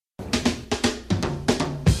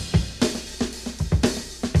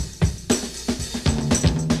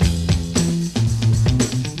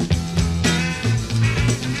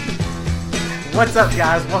What's up,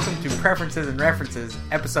 guys? Welcome to Preferences and References,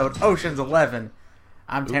 episode Ocean's 11.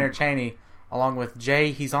 I'm Tanner Cheney, along with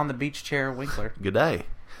Jay. He's on the beach chair, Winkler. Good day.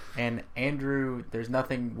 And Andrew, there's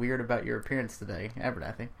nothing weird about your appearance today,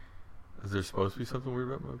 Abernathy. Is there supposed to be something weird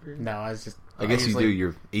about my appearance? No, I was just... I guess you do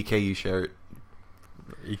your EKU shirt.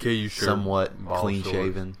 EKU shirt. Somewhat clean shorts.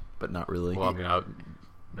 shaven, but not really. Well, I mean,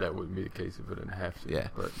 that wouldn't be the case if I didn't have to. Yeah.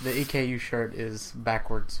 But The EKU shirt is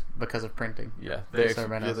backwards because of printing. yeah, Just so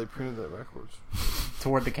everybody knows. they printed that backwards.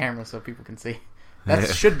 Toward the camera so people can see. That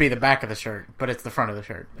should be the back of the shirt, but it's the front of the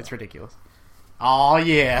shirt. It's ridiculous. Oh,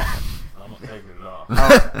 yeah. I'm not taking it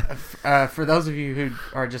off. For those of you who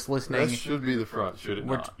are just listening... That should be the front. Should it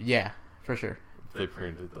we're- not? Yeah, for sure. They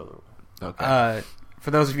printed it the other way. Okay.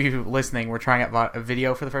 For those of you listening, we're trying out a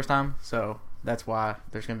video for the first time, so that's why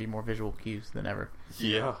there's going to be more visual cues than ever.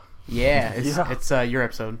 Yeah. Yeah, Yeah. it's your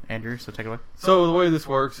episode, Andrew, so take it away. So the way this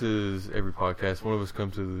works is every podcast, one of us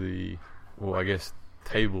comes to the,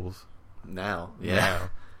 tables now. now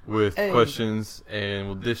with Hey. questions, and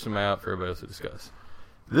we'll dish them out for everybody else to discuss.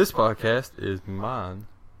 This podcast is mine,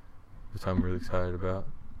 which I'm really excited about,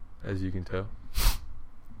 as you can tell.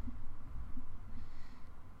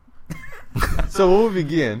 So we'll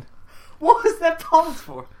begin. What was that pause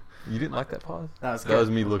for? You didn't like that pause? That was That was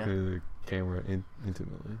good. me That was looking at the camera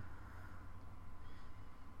intimately.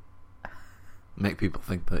 Make people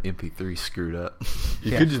think the MP3 screwed up.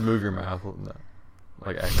 You Yeah. could just move your mouth,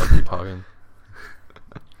 like act like you're talking.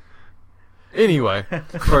 Anyway,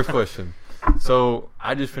 first question. So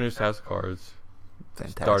I just finished House of Cards.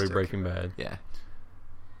 Fantastic. Started Breaking Bad. Yeah.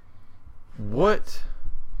 What?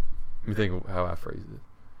 Let me think of how I phrased it.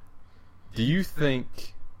 Do you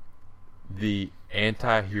think the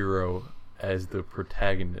anti-hero as the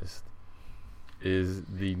protagonist is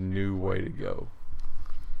the new way to go?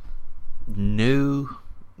 New,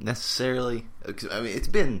 necessarily. I mean, it's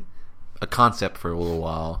been a concept for a little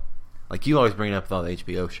while. Like, you always bring it up with all the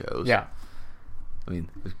HBO shows. Yeah. I mean,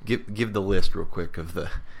 give the list real quick of the...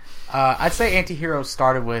 I'd say anti-heroes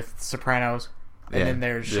started with Sopranos, and Yeah. then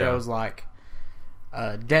there's Yeah. shows like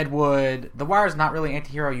Deadwood. The Wire's not really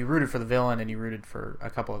anti-hero. You rooted for the villain, and you rooted for a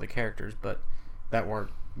couple of the characters, but that were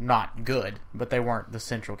not good, but they weren't the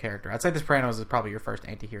central character. I'd say The Sopranos is probably your first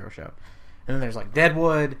anti-hero show. And then there's like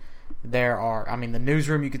Deadwood. There are, I mean, The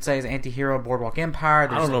Newsroom you could say is anti-hero. Boardwalk Empire.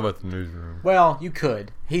 I don't know about the newsroom. Well, you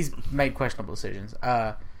could. He's made questionable decisions.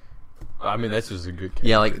 I mean, that's just a good character.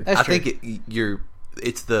 Yeah, like, That's I true. think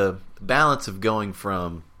it's the balance of going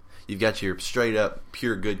from... You've got your straight-up,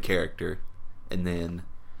 pure good character, and then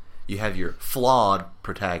you have your flawed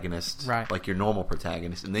protagonist, Right. like your normal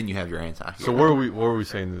protagonist, and then you have your anti-hero. So what are we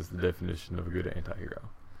saying is the definition of a good anti-hero?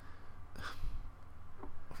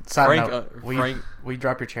 Side Frank, note, Frank- we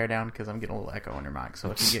drop your chair down because I'm getting a little echo on your mic.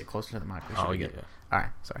 So if you get closer to the mic, we should Oh, be yeah. good. All right,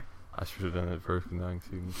 sorry. I should have done that first, but now I can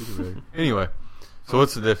see the video. Anyway, so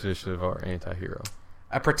what's the definition of our anti-hero?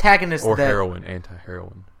 A protagonist Or that heroine,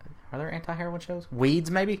 anti-heroine. are there anti-heroine shows? Weeds,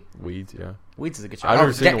 maybe. Weeds, yeah. Weeds is a good show. I've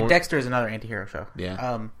never seen one. Dexter is another anti-hero show.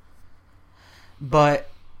 Yeah. But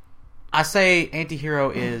I say anti-hero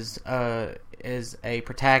is a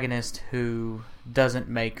protagonist who doesn't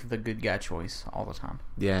make the good guy choice all the time.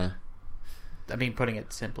 Yeah. I mean, putting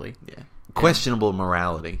it simply. Yeah. Questionable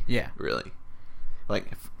morality. Yeah. Really.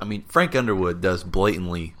 Like, I mean, Frank Underwood does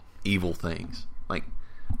blatantly evil things. Like,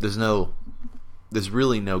 there's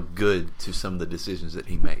really no good to some of the decisions that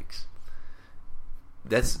he makes.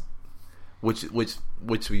 That's which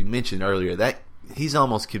we mentioned earlier. That he's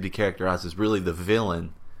almost could be characterized as really the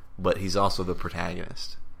villain, but he's also the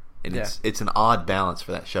protagonist. And it's an odd balance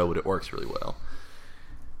for that show, but it works really well.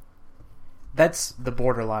 That's the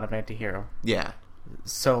borderline of anti-hero. Yeah.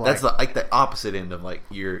 So like, That's the opposite end of like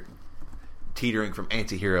you're teetering from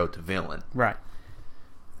anti-hero to villain. right.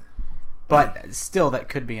 But still, that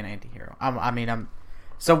could be an anti-hero.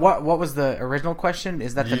 So what was the original question?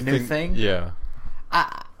 Is that Do the you new think- thing? Yeah.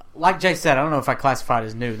 Like Jay said, I don't know if I classify it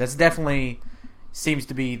as new. That's definitely seems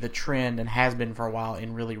to be the trend and has been for a while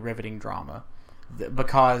in really riveting drama.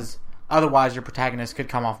 Because otherwise your protagonist could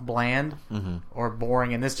come off bland or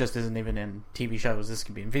boring, and this just isn't even in TV shows. This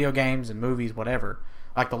could be in video games and movies, whatever.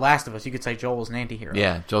 Like The Last of Us, you could say Joel is an anti-hero.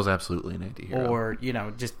 Yeah, Joel's absolutely an anti-hero. Or,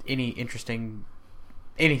 just any interesting...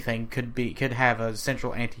 Anything could have a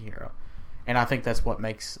central anti-hero. And I think that's what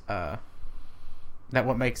makes... That's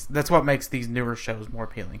what makes these newer shows more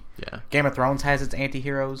appealing. Yeah. Game of Thrones has its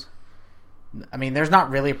anti-heroes. I mean, there's not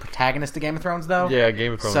really a protagonist to Game of Thrones, though. Yeah,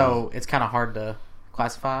 Game of Thrones. So it's kind of hard to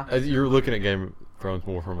classify. As you're looking at Game of Thrones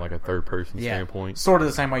more from like a third person standpoint. Sort of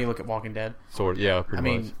the same way you look at Walking Dead. Sort of, yeah, pretty I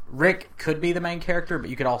much. mean, Rick could be the main character, but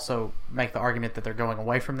you could also make the argument that they're going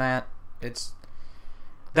away from that. It's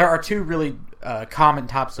there are two really common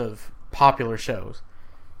types of popular shows.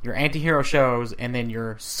 Your anti-hero shows, and then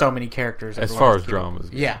your so many characters. As everyone far has as to keep up. dramas.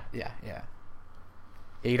 Yeah.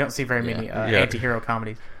 You don't see very many anti-hero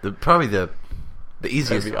comedies. Probably the easiest,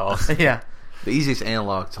 That'd be awesome. Yeah. the easiest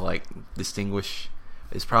analog to like distinguish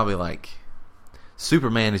is probably like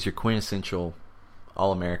Superman is your quintessential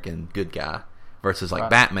all-American good guy versus like Right.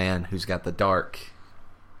 Batman, who's got the dark,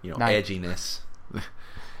 Night. edginess.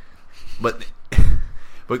 but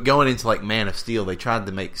going into like Man of Steel, they tried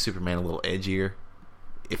to make Superman a little edgier,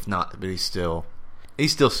 if not, but he's still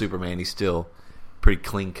Superman. He's still pretty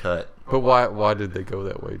clean cut. But why did they go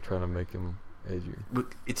that way, trying to make him edgier?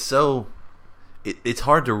 It's so it's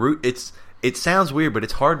hard to root. It sounds weird, but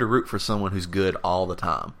it's hard to root for someone who's good all the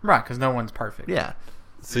time. Right, because no one's perfect. Yeah,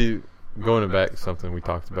 See, going back to something we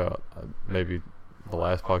talked about, maybe the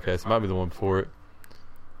last podcast, it might be the one before it,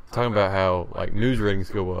 talking about how like news ratings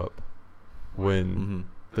go up when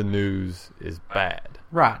the news is bad.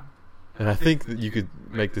 Right. And I think that you could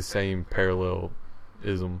make the same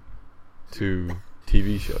parallelism to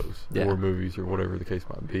TV shows Yeah. or movies or whatever the case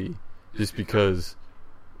might be. Just because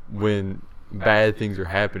when bad things are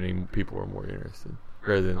happening, people are more interested.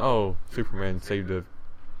 Rather than, oh, Superman saved a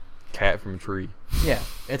cat from a tree. Yeah,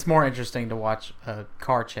 it's more interesting to watch a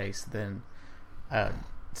car chase than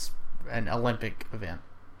an Olympic event.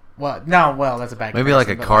 Well, that's a bad maybe like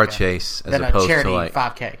comparison, a but car chase as than opposed a charity to like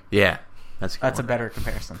 5K. yeah, that's That's a one. better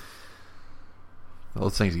comparison.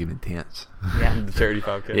 Those things get intense. Yeah. The charity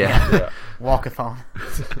 5K. Yeah. Walkathon.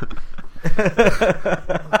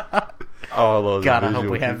 Oh, I love God, the I hope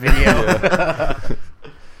visual. we have video. Yeah.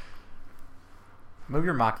 Move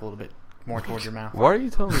your mic a little bit more towards your mouth. Why are you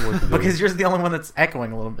telling me what to do? Because you're the only one that's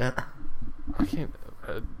echoing a little bit. I can't.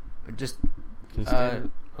 Just, Can you stand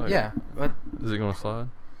it? Like, yeah. But, Is it going to slide?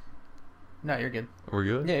 no, you're good. We're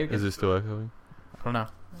good? Yeah, you're good. Is it still echoing? I don't know.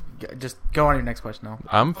 Just go on to your next question, though.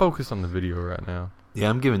 I'm focused on the video right now. Yeah,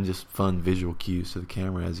 I'm giving just fun visual cues to the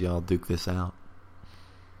camera as y'all duke this out.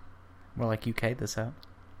 More like UK this out.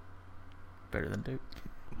 Better than Duke.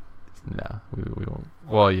 Nah, we won't.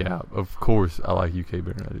 Well, yeah, of course I like UK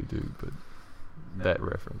better than I do Duke, but that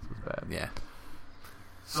reference was bad. Yeah.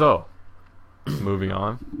 So, moving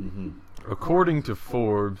on. Mm-hmm. According to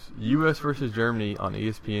Forbes, U.S. versus Germany on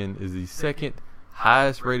ESPN is the second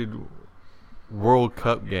highest rated World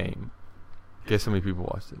Cup game. Guess how many people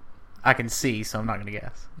watched it? I can see, so I'm not going to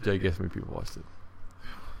guess. Jay, guess how many people watched it?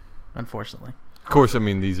 Unfortunately. Of course, I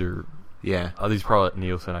mean, these are Yeah. probably at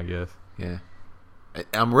Nielsen, I guess. Yeah.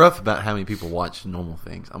 I'm rough about how many people watch normal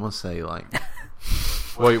things. I'm going to say like...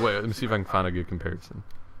 Wait, let me see if I can find a good comparison.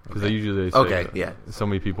 Because they usually say Okay, yeah. so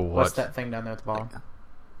many people watch. What's that thing down there at the bottom?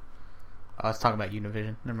 I was talking about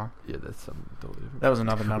Univision. Never mind. Yeah, that's something totally different. That was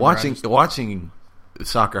another number. Watching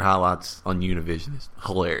soccer highlights on Univision is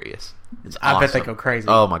hilarious. It's I bet they awesome. go crazy.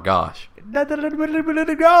 Oh my gosh. And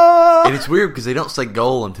And it's weird because they don't say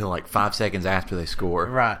goal until like 5 seconds after they score.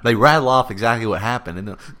 Right. They rattle off exactly what happened and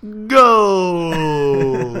then go.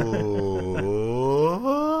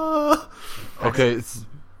 Okay,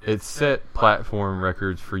 it's set platform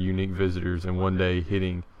records for unique visitors in one day,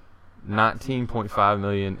 hitting 19.5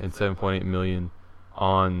 million and 7.8 million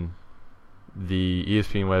on the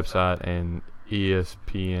ESPN website and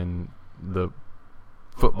ESPN, the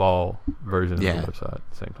football version of Yeah. the website at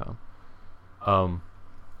the same time.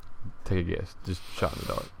 Take a guess. Just shot in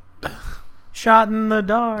the dark. Shot in the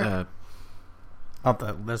dark.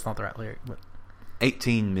 That's not the right lyric, but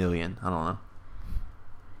 18 million. I don't know.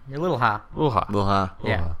 you're a little high. A little high. A little high. Little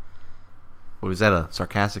Yeah. high. Was that a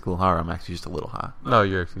sarcastic little high or I'm actually just a little high? No,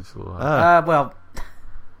 you're actually just a little high. Well,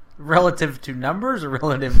 relative to numbers or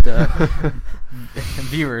relative to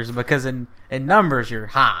viewers? Because in numbers, you're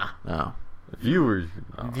high. Oh. Viewers.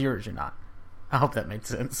 Viewers, you're not. I hope that made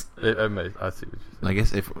sense. I see what you're saying. I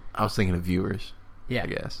guess if I was thinking of viewers, Yeah. I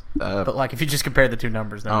guess. But, like, if you just compare the two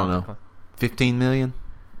numbers, then I don't know. 15 million?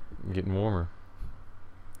 Getting warmer.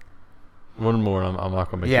 One more, and I'm not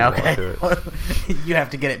going to make Yeah, you walk to okay. it. You have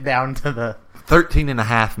to get it down to the...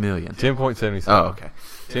 13.5 million. 10.77. Oh, okay.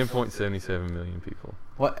 10.77 million people.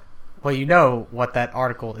 What? Well, you know what that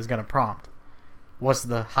article is going to prompt. What's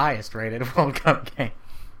the highest rated World Cup game?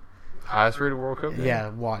 Highest rated World Cup game? Yeah,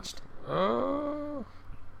 watched. Uh,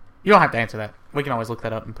 You don't have to answer that. We can always look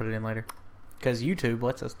that up and put it in later. Because YouTube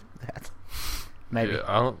lets us do that. Maybe. yeah,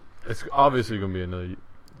 I don't. It's obviously going to be another.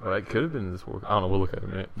 Well, it could have been this World Cup. I don't know. We'll look at it in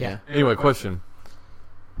a minute. Yeah. Anyway, question.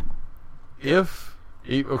 If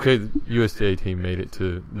the USDA team made it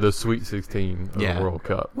to the Sweet 16 of Yeah. the World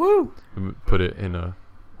Cup, Woo! put it in a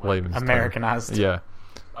layman's term. Americanized. Yeah.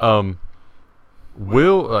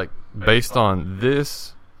 Will, like, based on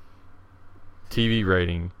this TV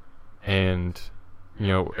rating and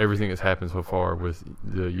everything that's happened so far with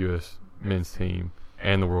the U.S. men's team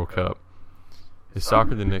and the World Cup, is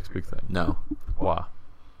soccer the next big thing? No, Why?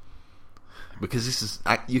 because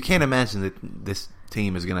you can't imagine that this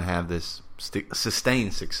team is going to have this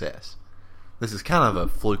sustained success. This is kind of a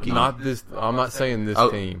fluky. Not this. I'm not saying this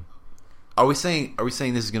Oh, team. Are we saying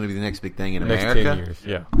this is going to be the next big thing in Next America? 10 years,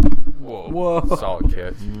 yeah. Whoa. Solid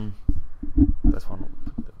catch. That's why I don't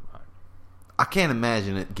put that. I can't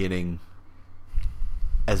imagine it getting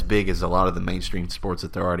as big as a lot of the mainstream sports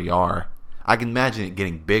that there already are. I can imagine it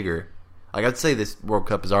getting bigger. Like, I'd say this World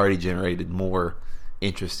Cup has already generated more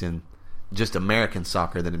interest in just American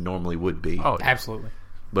soccer than it normally would be. Oh, yeah. Absolutely.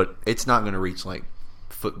 But it's not going to reach like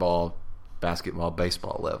football, basketball,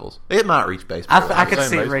 baseball levels. It might reach baseball. I could Same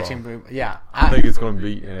see it baseball. reaching. Yeah, I think it's going to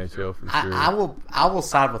beat NHL for sure. I will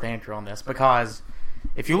side with Andrew on this because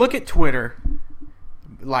if you look at Twitter,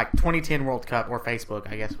 like 2010 World Cup or Facebook,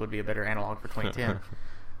 I guess would be a better analog for 2010,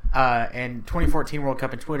 and 2014 World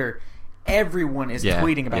Cup and Twitter, everyone is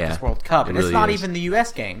tweeting about this World Cup, and It it's really not is. even the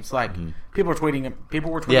U.S. games. Like people were tweeting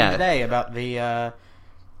today about the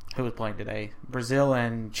who was playing today, Brazil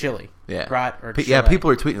and Chile. Yeah, right. Or yeah. Chile. People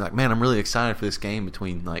are tweeting like, "Man, I'm really excited for this game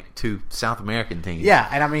between like two South American teams." Yeah,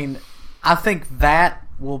 and I mean, I think that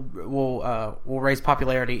will raise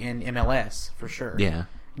popularity in MLS for sure. Yeah.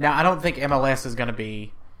 Now, I don't think MLS is going to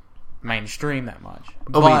be mainstream that much, I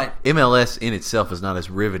but mean, MLS in itself is not as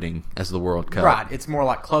riveting as the World Cup. right, it's more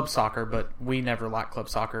like club soccer. But we never like club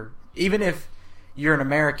soccer. Even if you're an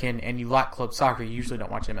American and you like club soccer, you usually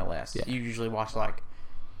don't watch MLS. Yeah. You usually watch like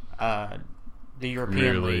the European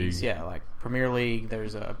Premier leagues. League. Yeah, like Premier League.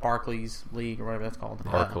 There's a Barclays League or whatever that's called.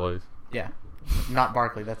 Barclays. Yeah, not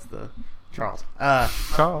Barkley. That's the Charles.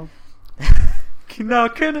 Charles. No,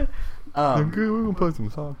 can We're going to play some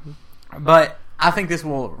soccer. But I think this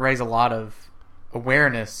will raise a lot of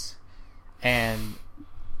awareness and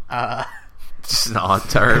Just an odd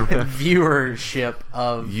term. viewership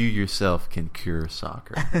of. You yourself can cure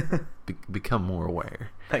soccer. Become more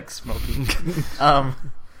aware. Thanks, Smokey.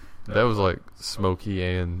 That was like Smokey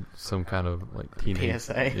and some kind of like teenage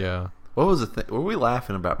PSA. Yeah. What was the thing? Were we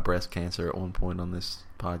laughing about breast cancer at one point on this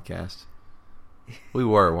podcast? We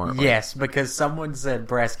were, weren't we? Yes, because someone said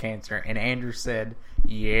breast cancer, and Andrew said,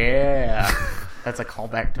 "Yeah." That's a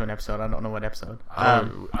callback to an episode. I don't know what episode.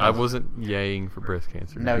 I wasn't yaying for breast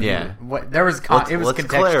cancer. No, Yeah. there was. It was Let's contextual.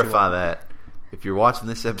 clarify that. If you're watching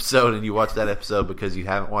this episode and you watch that episode because you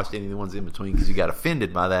haven't watched any of the ones in between because you got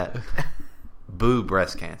offended by that, boo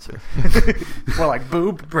breast cancer. Well, like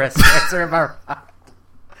boob breast cancer. Am I right?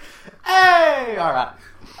 Hey, all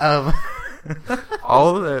right.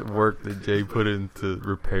 All of that work that Jay put in to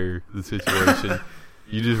repair the situation,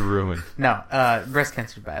 you just ruined. No, breast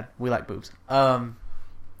cancer's bad. We like boobs.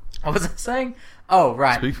 What was I saying? Oh,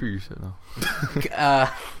 right. Speak for yourself.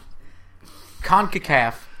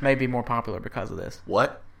 CONCACAF may be more popular because of this.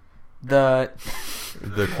 What? The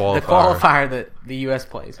The qualifier that the U.S.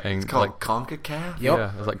 plays. And It's called like, CONCACAF? Yep.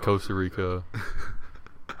 yeah, it's like Costa Rica.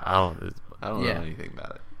 I don't. I don't Yeah. know anything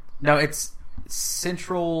about it. No, it's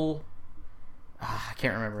Central. I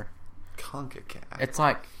can't remember. CONCACAF. It's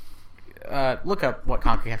like look up what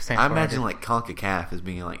CONCACAF stands I for. imagine like CONCACAF as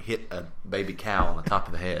being like hit a baby cow on the top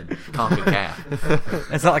of the head.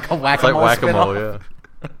 CONCACAF. It's not like a It's like whack-a-mole. whack-a-mole,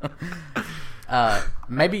 spin-off. yeah.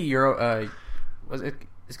 Maybe Euro. Was it?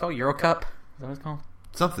 It's called Euro Cup. Is that what it's called?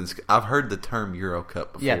 Something's. I've heard the term Euro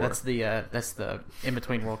Cup before. Yeah, that's the in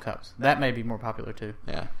between World Cups. That may be more popular too.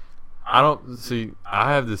 Yeah. I don't see.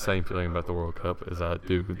 I have the same feeling about the World Cup as I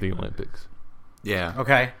do with the Olympics. Yeah.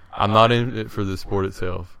 Okay. I'm not in it for the sport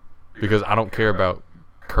itself because I don't care about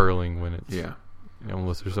curling when it's Yeah.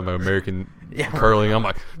 unless there's some American Yeah. curling. I'm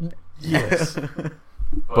like, yes,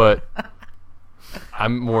 but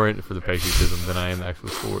I'm more in it for the patriotism than I am the actual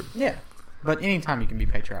sport. Yeah, but anytime you can be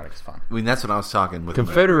patriotic is fun. I mean, that's what I was talking with.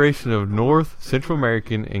 Confederation of North, Central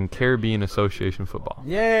American, and Caribbean Association Football.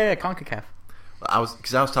 Yeah, CONCACAF. I was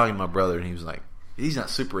talking to my brother and he was like, he's not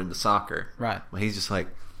super into soccer. Right. But he's just like,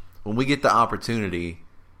 when we get the opportunity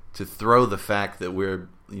to throw the fact that we're,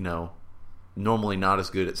 normally not as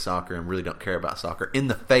good at soccer and really don't care about soccer in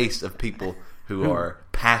the face of people who are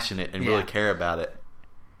passionate and really Yeah. care about it,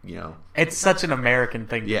 It's such an American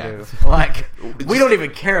thing to Yeah. do. Like, we don't even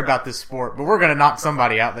care about this sport, but we're going to knock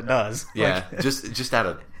somebody out that does. yeah, Like,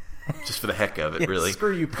 just for the heck of it, yeah, really.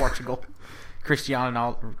 Screw you, Portugal. Cristiano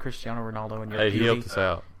Ronaldo and your Hey, he beauty. helped us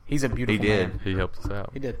out. He's a beautiful He did. man. He helped us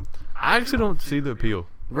out. He did. I actually don't see the appeal.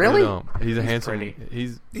 Really? I don't. He's a handsome. pretty.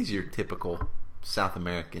 He's your typical South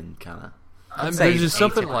American kind of. I'd say There's he's just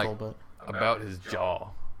something atypical, like but- about his jaw.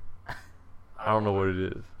 I don't know what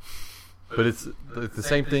it is. But it's the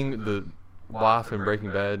same thing. The wife in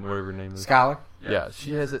Breaking Bad, and whatever her name is. Skylar. Yeah,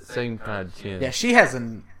 she has that same kind of chin. Yeah, she has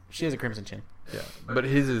a crimson chin. Yeah, but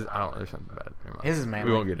his is I don't know. There's something bad. Never mind. His is manly.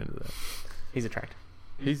 We won't get into that. He's attractive.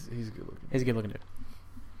 He's good looking. He's a good looking dude.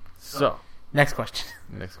 So Next question.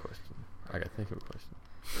 next question. I got to think of a question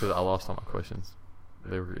because I lost all my questions.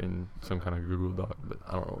 They were in some kind of Google Doc, but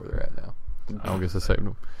I don't know where they're at now. I don't guess I saved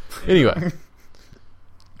them. Anyway,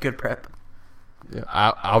 Good prep. yeah,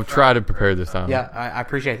 I'll try to prepare this time. Yeah, I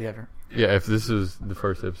appreciate the effort. Yeah, if this is the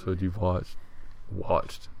first episode you've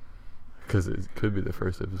watched, because it could be the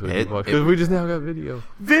first episode you've watched. Because we just now got video.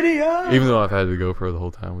 Even though I've had the GoPro the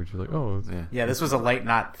whole time, we're just like, oh, Yeah. Yeah, this was a late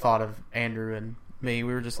night thought of Andrew and me.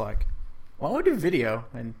 We were just like, why don't we do video?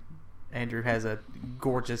 And Andrew has a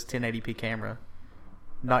gorgeous 1080p camera,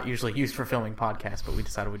 not usually used for filming podcasts, but we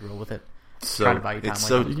decided we'd roll with it. Trying to buy you time it's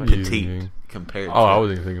later. so You can use petite anything. compared to... Oh, I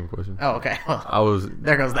wasn't even thinking of a question. Oh, okay. Well, I was.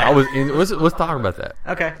 there goes that. I was in. Let's talk about that.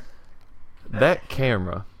 Okay. That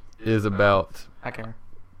camera is about I can.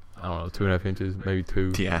 I don't know 2.5 inches, maybe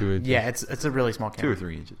 2 Yeah. 2 inches. Yeah, it's a really small 2 camera. or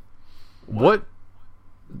 3 inches. What,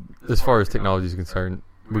 as far as technology is concerned,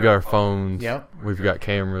 we got our phones. Yep. We've got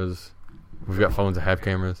cameras. We've got phones that have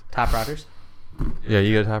cameras. Typewriters. Yeah,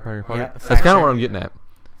 you got a typewriter in your pocket. Yeah, That's fax kind of what machine. I'm getting at.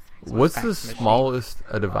 What's the Fax machine. smallest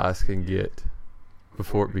a device can get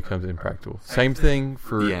before it becomes impractical? Same thing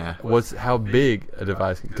for how big a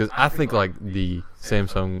device can. Because I think like the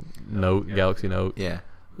Samsung Note, Galaxy Note. Yeah.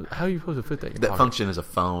 How are you supposed to fit that in your That pocket? function as a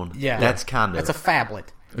phone. Yeah. That's kind of... It's a phablet.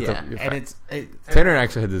 It's Yeah. And Tanner and I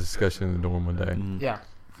actually had this discussion in the dorm one day. yeah.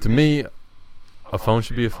 To me, a phone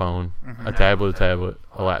should be a phone, a tablet,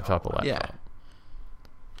 a laptop, a laptop. Yeah.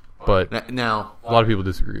 But Now, a lot of people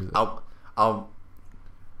disagree with that. I'll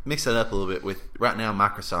mix that up a little bit with... Right now,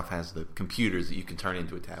 Microsoft has the computers that you can turn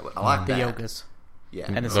into a tablet. I like The that. yogas. Yeah.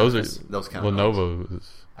 And the those are Surface. Those kind of Lenovo's.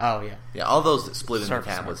 Oh, yeah. Yeah, all those that split into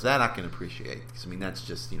Surface tablets, that I can appreciate. Because, I mean, that's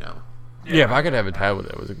just, Yeah, if I could have a tablet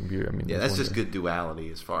that was a computer, I mean, Yeah, that's one just day. good duality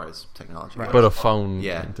as far as technology Right. goes. But a phone,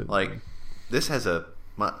 Yeah, like this has I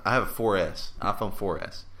have a 4S, iPhone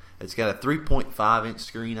 4S. It's got a 3.5 inch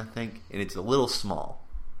screen, I think, and it's a little small.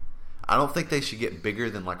 I don't think they should get bigger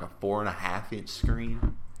than like a 4.5 inch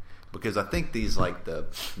screen, because I think these like the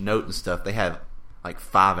Note and stuff, they have like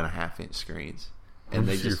 5.5 inch screens, and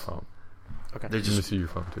they see your just phone. Okay. they're Let me just see your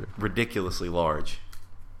phone too. ridiculously large.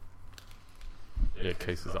 Yeah,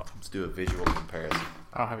 case is off. Let's do a visual comparison.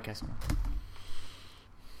 I'll have a case.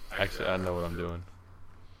 Actually, I know what I'm doing.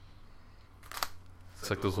 It's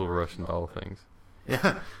like those little Russian doll things.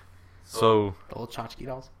 Yeah, So The little tchotchke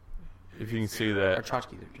dolls? if you can see Or that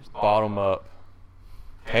tchotchkes are just... bottom up,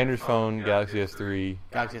 Tanner's phone, Galaxy S3,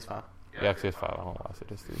 Galaxy S5. Galaxy S5. I don't know why I said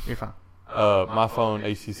S3. You're fine. My phone,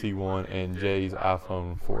 HTC One, and Jay's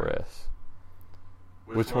iPhone 4S.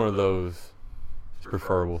 Which one of those is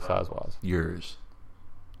preferable size-wise? yours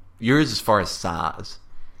as far as size,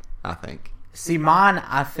 I think. See, mine,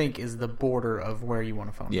 I think, is the border of where you want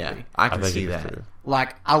a phone to Yeah, be. I can think see it is that. too.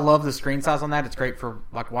 Like, I love the screen size on that. It's great for,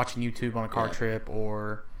 like, watching YouTube on a car Yeah. trip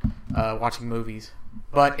or watching movies.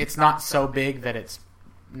 But it's not so big that it's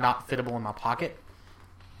not fittable in my pocket.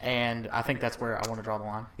 And I think that's where I want to draw the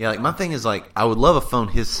line. Yeah, like my thing is like I would love a phone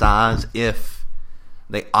his size if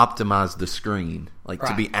they optimize the screen like to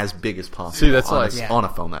Right. be as big as possible. See, that's on like- a, Yeah. on a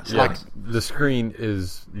phone that size. Like, the screen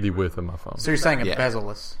is the width of my phone. So you're saying a Yeah.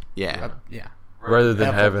 bezel-less. Yeah. Yeah. Rather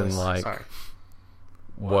than having, Bevel-less. like,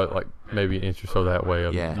 Sorry. like maybe an inch or so that way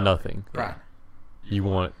of Yeah. nothing. Right. You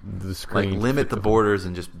want the Like screen. to limit fit the borders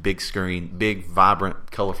and just big screen, big,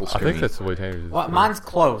 vibrant, colorful I screen. think that's the way Tanner's is. Well, too. mine's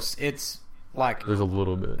close. It's like There's a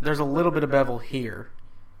little bit. there's a little bit of bevel here,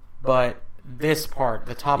 but this part,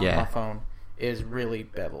 the top of Yeah. my phone, is really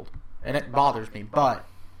beveled, and it bothers me. But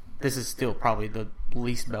this is still probably the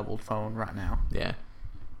least beveled phone right now. Yeah,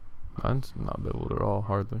 Mine's not beveled at all,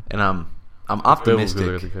 hardly. and I'm Beveled optimistic.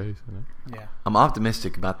 because of the case, isn't it? Yeah. I'm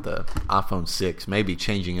optimistic about the iPhone 6, maybe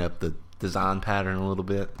changing up the design pattern a little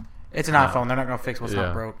bit. It's an iPhone. They're not going to fix what's Yeah.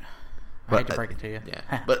 not broke. I But, hate to break it to you.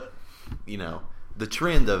 Yeah, but the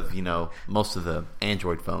trend of most of the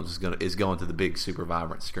Android phones is going to the big, super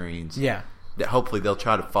vibrant screens. yeah. That hopefully they'll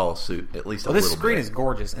try to follow suit at least Well, a this little screen bit. is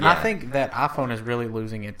gorgeous, and Yeah. I think that iPhone is really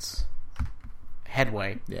losing its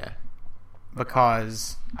headway Yeah,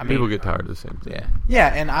 because I mean, People get tired of the same thing. yeah, yeah,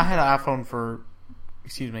 and I had an iPhone for,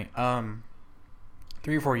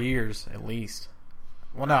 3 or 4 years at least.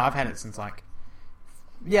 Well, no, I've had it since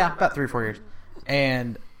about 3 or 4 years.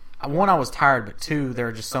 And one, I was tired, but two, there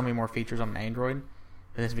are just so many more features on an Android.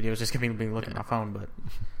 And this video is just going to be me looking at my phone, but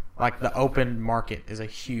like the open market is a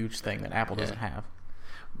huge thing that Apple doesn't have.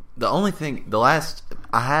 The only thing, I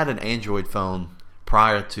had an Android phone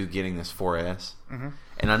prior to getting this 4S,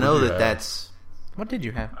 and I know What'd you that have? that's. What did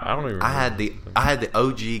you have? I don't even. I had remember. the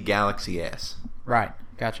OG Galaxy S, Right.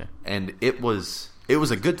 Gotcha. and it was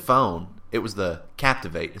a good phone. It was the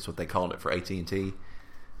Captivate, is what they called it for AT&T.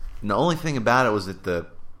 And the only thing about it was that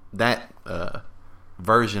that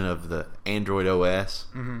version of the Android OS,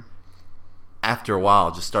 after a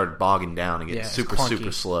while, just started bogging down and getting it's super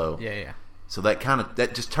clunky. slow. Yeah. So that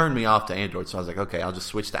just turned me off to Android. So I was like, okay, I'll just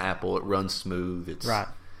switch to Apple. It runs smooth. It's Right.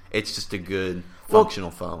 It's just a good Well,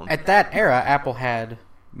 functional phone. At that era, Apple had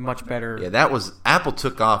much better. Yeah, that was Apple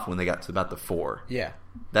took off when they got to about the 4. Yeah.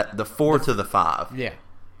 That the 4 to the 5 Yeah.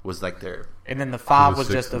 was like their And then the 5 the was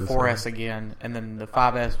 6 just to a the 4S 7. again, and then the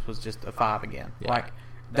 5S was just a 5 again. Yeah. Like,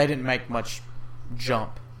 they didn't make much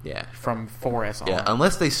jump yeah. from 4S on. Yeah,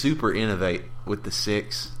 unless they super innovate with the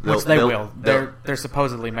 6, Which they will. they'll- They're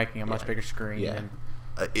supposedly making a much bigger screen. Yeah. And,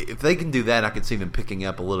 if they can do that, I could see them picking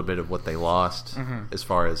up a little bit of what they lost Mm-hmm. as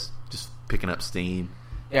far as just picking up steam.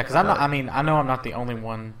 yeah, because I know I'm not the only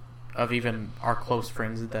one of even our close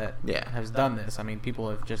friends that has done this. I mean, people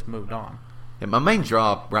have just moved on. Yeah, my main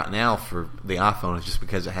draw right now for the iPhone is just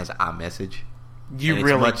because it has iMessage. You and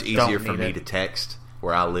really it's much easier don't for need me it. to text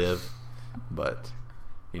where I live. But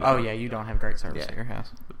Oh yeah, you don't have great service Yeah. at your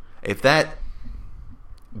house. if that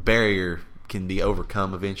barrier can be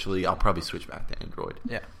overcome eventually, I'll probably switch back to Android.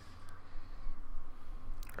 Yeah,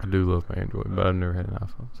 I do love my Android, but I've never had an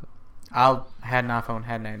iPhone. So I had an iPhone,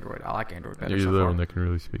 had an Android. I like Android better. you're So the far. one that can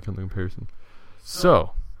really speak on the comparison.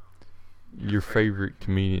 So, your favorite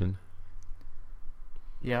comedian?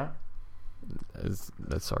 Yeah.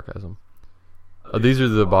 That's sarcasm. These are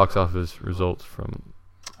the box office results from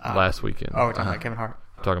last weekend. Oh, we're talking about Kevin Hart.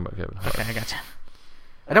 I'm talking about Kevin Hart. Okay, I gotcha.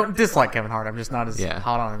 I don't dislike Kevin Hart. I'm just not as Yeah.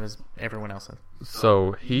 hot on him as everyone else is.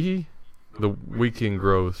 So the weekend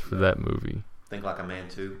gross for that movie. Think Like a Man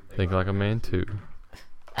too. Think Like a Man 2.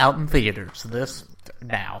 Out in theaters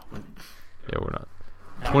now. Yeah, we're not.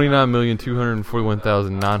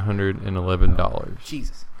 $29,241,911.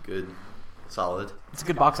 Jesus, Good, solid. it's a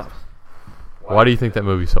good box office Why do you think that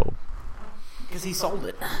movie sold? because he sold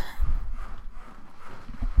it.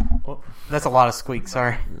 Well, that's a lot of squeak.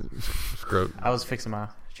 Sorry, Scrote. I was fixing my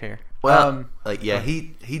chair. Well,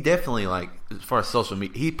 he definitely, like, as far as social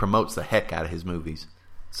media, he promotes the heck out of his movies,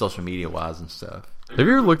 social media wise and stuff. Have you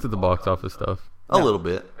ever looked at the box office stuff? A little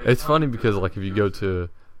bit. It's funny because, like, if you go to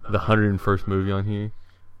the 101st movie on here,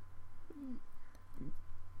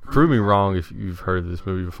 prove me wrong if you've heard of this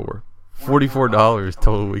movie before. $44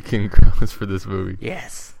 total weekend gross for this movie.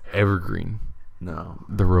 Yes. Evergreen. No.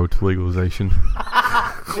 The Road to Legalization.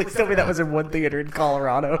 Please tell me that was in one theater in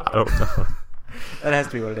Colorado. I don't know. That has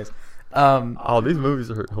to be what it is. Oh, these movies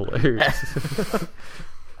are hilarious.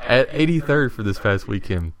 At 83rd for this past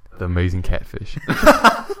weekend, The Amazing Catfish.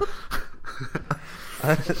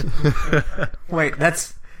 Wait,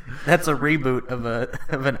 that's a reboot of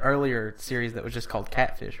an earlier series that was just called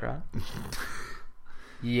Catfish, right?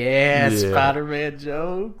 Yeah, Spider-Man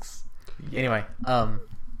jokes. Anyway,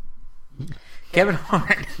 Kevin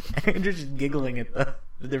Hart. Andrew's just giggling at the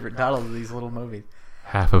different titles of these little movies.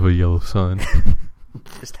 Half of a Yellow Sun.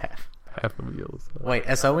 Just half. Half of a Yellow Sun. Wait,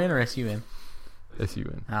 S-O-N or S-U-N?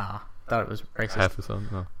 S-U-N. Ah, thought it was racist. Half a sun.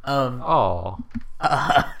 No. Oh.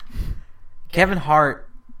 Kevin Hart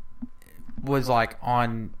was like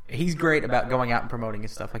he's great about going out and promoting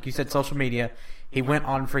his stuff. Like you said, social media. He went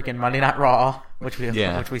on freaking Monday Night Raw, which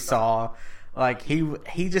we saw. Like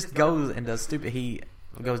he just goes and does stupid. He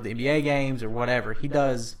goes to NBA games or whatever. He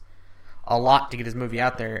does a lot to get his movie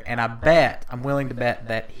out there. And I'm willing to bet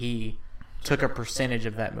that he took a percentage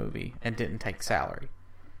of that movie and didn't take salary.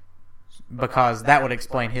 Because that would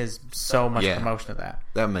explain his so much promotion of that.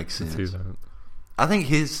 That makes sense. See that. I think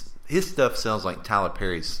his stuff sells like Tyler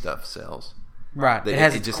Perry's stuff sells. Right. It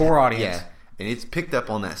has its core audience. Yeah. And it's picked up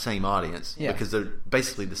on that same audience. Yeah. Because they're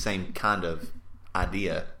basically the same kind of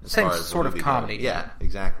idea. As Same far as the sort of movie comedy. goes. Yeah,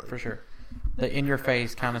 exactly. For sure. The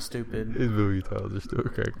in-your-face, kind of stupid. His movie titles are still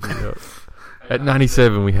cracking me up. At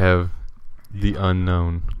 97, we have The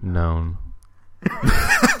Unknown Known.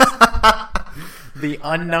 The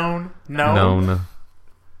Unknown Known? Known.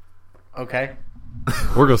 Okay.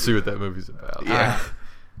 We're going to see what that movie's about. Yeah.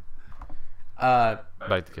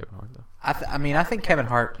 Back to Kevin Hart, though. I think Kevin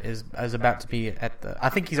Hart is about to be at the... I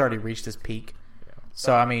think he's already reached his peak.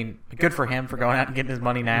 So, I mean, good for him for going out and getting his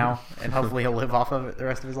money now, and hopefully he'll live off of it the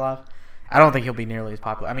rest of his life. I don't think he'll be nearly as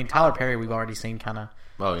popular. I mean, Tyler Perry, we've already seen kind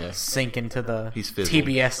of sink into the He's fizzled.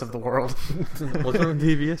 TBS of the world. What's wrong with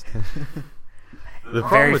TBS?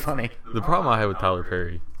 Very funny. The problem I have with Tyler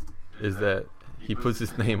Perry is that he puts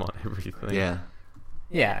his name on everything. Yeah.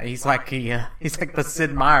 Yeah, he's like the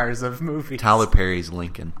Sid Meier's of movies. Tyler Perry's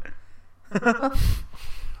Lincoln.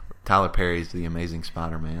 Tyler Perry's the Amazing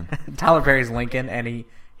Spider-Man. Tyler Perry's Lincoln, and he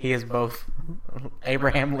is both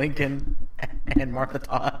Abraham Lincoln and Martha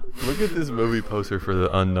Todd. Look at this movie poster for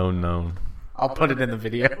The Unknown Known. I'll put it in the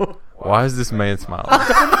video. Why is this man smiling?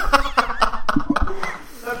 That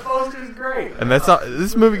poster's great. And that's not.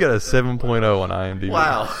 This movie got a 7.0 on IMDb.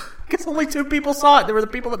 Wow. Because only 2 people saw it. They were the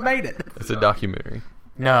people that made it. It's a documentary.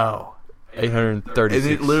 No. 836.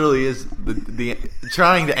 And it literally is the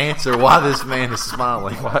trying to answer why this man is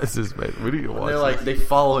smiling. Why is this man? We need to watch They're like this. they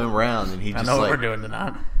follow him around, and he I just know what like we're doing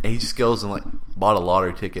tonight. and he just goes and like bought a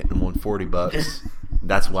lottery ticket and won $40.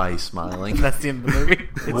 That's why he's smiling. That's the end of the movie.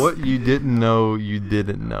 It's- What you didn't know is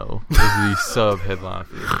the sub headline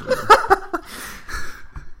for this movie.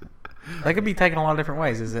 That could be taken a lot of different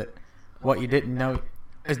ways. Is it what you didn't know?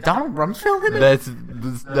 Is Donald Rumsfeld in it? That's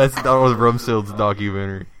Donald Rumsfeld's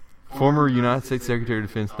documentary. Former United States Secretary of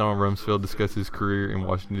Defense Donald Rumsfeld discussed his career in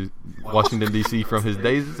Washington D.C. from his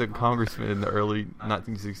days as a congressman in the early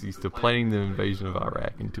 1960s to planning the invasion of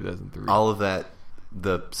Iraq in 2003. All of that,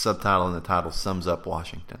 the subtitle and the title sums up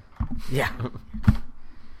Washington. Yeah.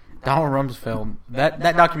 Donald Rumsfeld. That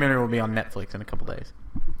documentary will be on Netflix in a couple days.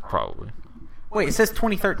 Probably. Wait, it says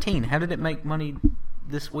 2013. How did it make money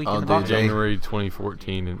this week Oh, in the dude, box office? January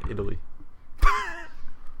 2014 in Italy.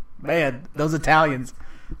 Man, those Italians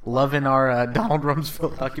loving our Donald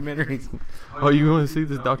Rumsfeld documentaries. Oh, you want to see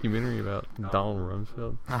this documentary about Donald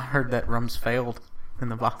Rumsfeld? I heard that Rumsfeld in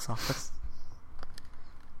the box office.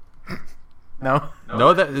 No?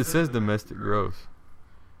 No, that it says domestic gross.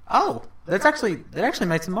 Oh, they actually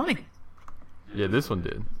made some money. Yeah, this one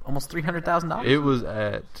did. Almost $300,000. It was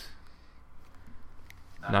at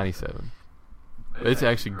 97. It's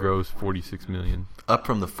actually gross 46 million. Up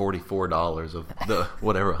from the $44 of the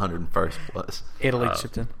whatever 101st was. Italy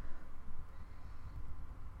shipped in.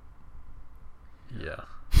 Yeah.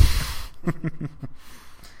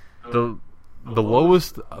 the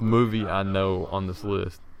lowest movie I know on this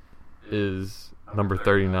list is number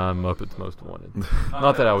 39, Muppets Most Wanted.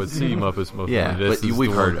 Not that I would see Muppets Most Yeah, Wanted. but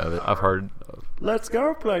we've heard of it. I've heard of. Let's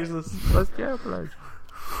go places. Let's go play.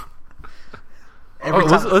 Every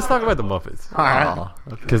time. Let's talk about the Muppets. All right. Aw,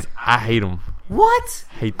 okay. Because I hate them. What?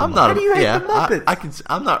 Hate them. I'm not. How do you hate yeah, the Muppets? I can.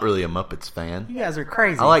 I'm not really a Muppets fan. You guys are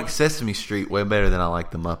crazy. I like Sesame Street way better than I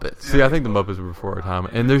like the Muppets. See, I think the Muppets were before our time,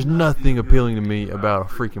 and there's nothing appealing to me about a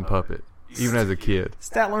freaking puppet, even as a kid.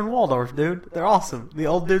 Statler and Waldorf, dude. They're awesome. The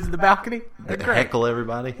old dudes in the balcony. They're They great. heckle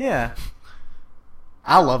everybody. Yeah.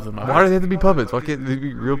 I love them. Why do they have to be puppets? Why can't they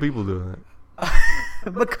be real people doing it?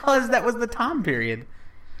 Because that was the time period.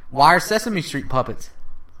 Why are Sesame Street puppets?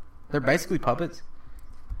 They're basically puppets.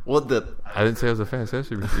 Well, the I didn't say I was a fan of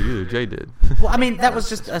Sesame Street either. Jay did. Well, I mean, that was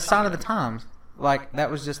just a sign of the times. Like,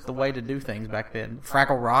 that was just the way to do things back then.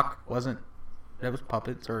 Fraggle Rock wasn't... That was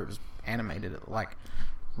puppets, or it was animated, like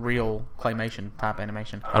real claymation type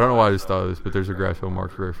animation. I don't know why I just thought of this, but there's a Groucho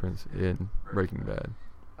Marx reference in Breaking Bad.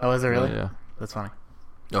 Oh, is there really? Yeah. That's funny.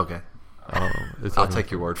 okay. I don't know. It's I'll like-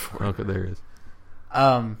 take your word for it. Okay, there it is.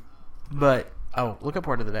 But, look up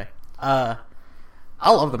word of the day. I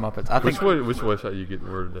love the Muppets. I think Which website you get the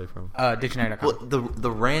word today from? dictionary.com. Well, the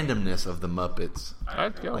randomness of the Muppets.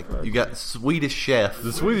 Like you got Swedish Chef.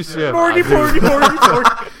 the Swedish Chef. Forky, I do. forky, forky,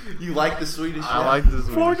 forky. You like the Swedish Chef? I like the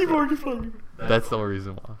Swedish Forky, Chef. forky, forky. That's the only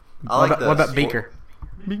reason why. I like What about the Beaker?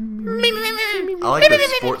 I like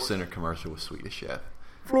the Sports Center commercial with Swedish Chef.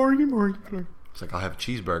 Forky, forky, forky. It's like I'll have a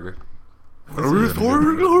cheeseburger.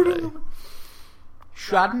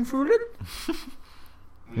 Schadenfreude?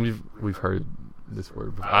 We've heard this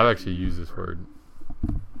word before. I've actually used this word.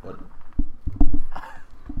 What?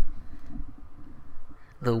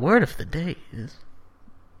 The word of the day is...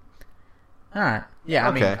 Alright. Yeah,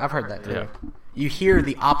 I mean, Okay. I've heard that too. Yeah. You hear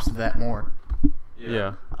the opposite of that more.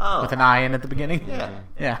 Yeah. Oh, With an I in at the beginning. yeah.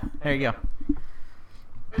 Yeah, there you go.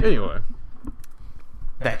 Anyway,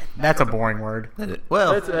 That's a boring word.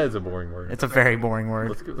 Well, that's a boring word. It's a very boring word.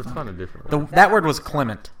 Let's find a different word. That word was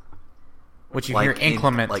clement. Which you hear like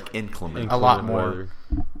inclement like inclement. a lot Inclement more weather.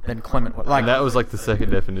 than clement. Like, And that was like the second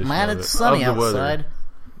definition. man, of it's it, sunny of the weather. outside.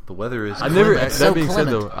 The weather is. I never. Clement. That So being said,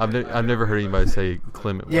 clement. though, I've never heard anybody say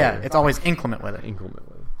clement weather. Yeah, it's always inclement weather. inclement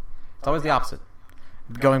weather. It's always the opposite.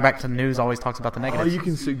 Going back to news, always talks about the Oh, negatives. you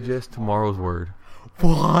can suggest tomorrow's word.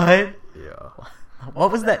 What? Yeah.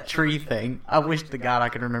 What was that tree thing? I wish to God I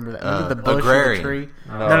could remember that. Remember the bush agrarian. or the tree?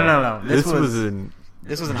 No. This was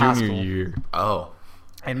was in high junior school. year. Oh,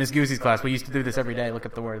 In Miss Goosey's class, we used to do this every day. Look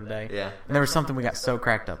up the word of the day. Yeah. And there was something we got so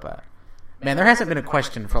cracked up at. Man, there hasn't been a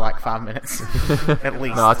question for like 5 minutes, at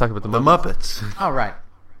least. No, I talked about the Muppets. All right.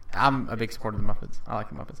 I'm a big supporter of the Muppets. I like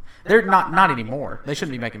the Muppets. They're not anymore. They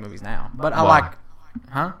shouldn't be making movies now. But I Why? like,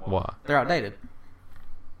 huh? Why? They're outdated.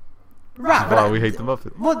 Right. Why But we hate the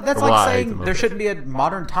Muppets? well, that's Or like why I hate saying the there Muppets? shouldn't be a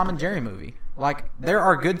modern Tom and Jerry movie. Like there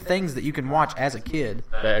are good things that you can watch as a kid.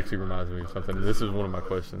 That actually reminds me of something. This is one of my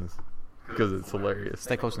questions because it's hilarious.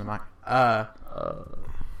 Stay close to the mic. Oh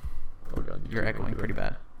God, You're echoing pretty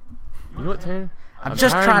bad. You know what, Tanner? I'm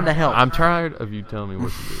just tired- trying to help. I'm tired of you telling me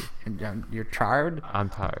what to do. You're tired. I'm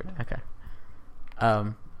tired. Okay.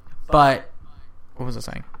 But what was I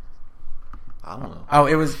saying? I don't know. Oh,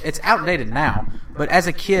 it's outdated now. But as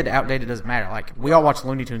a kid, outdated doesn't matter. Like we all watched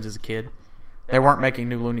Looney Tunes as a kid. They weren't making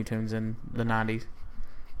new Looney Tunes in the 90s.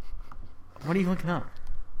 What are you looking up?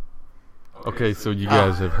 Okay, so you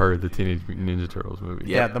guys have heard the Teenage Mutant Ninja Turtles movie?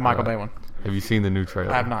 Yeah, the Michael Right. Bay one. Have you seen the new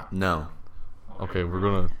trailer? I have not. No. Okay, we're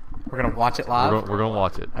We're gonna watch it live. gonna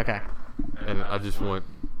watch it, Okay. and I just want.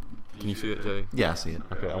 Can you see it, Jay? Yeah, I see it.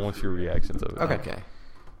 Okay, I want your reactions of it. Okay. Okay.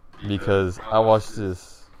 Because I watched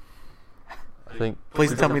this. I think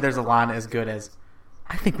Please tell me there's a line as good as,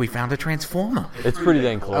 "I think we found a transformer." it's pretty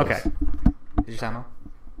dang close. Okay. Did you sound on?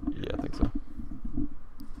 Yeah, I think so.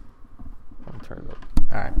 I'll turn it up.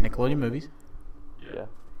 All right. Nickelodeon movies. Yeah.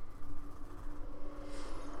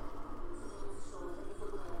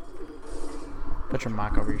 Put your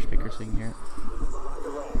mic over your speaker so you can hear it.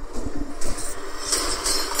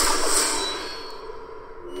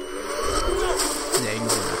 Yeah, you can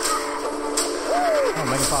hear it. Oh,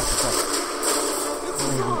 Megan Fox, what's up?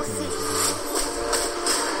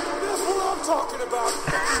 That's what I'm talking about.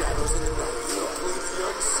 Shadows in the night. Please, the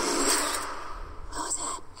unseen. Who's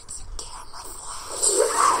that? It's a camera flash.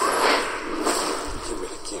 Give me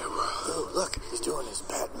the camera. Oh, look, he's doing his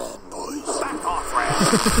Batman voice. Back off, Rat.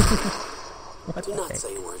 What Do the not heck?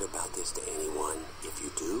 say a word about this to anyone. If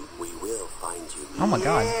you do, we will find you. Oh my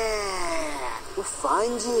God. Yeah, we'll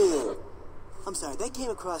find you. I'm sorry, that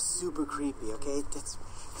came across super creepy, okay?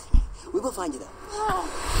 We will find you though. All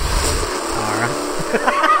right.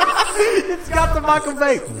 It's got the Michael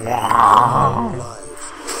Bay. Lives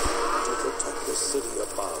to protect the city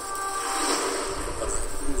above. But I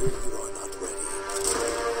fear you are not ready.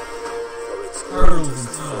 For its greatest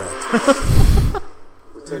threat.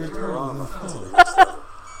 Lieutenant Karama.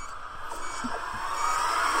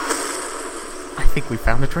 I think we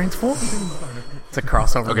found a transformer. It's a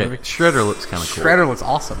crossover Okay, movie. Shredder looks kind of cool. Shredder looks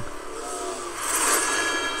awesome.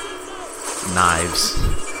 Knives.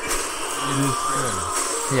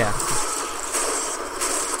 Yeah.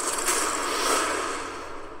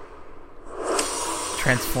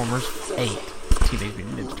 Transformers 8. Teenage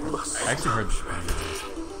Mutant Ninja Turtles. I actually heard.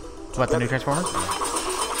 What, the new Transformers?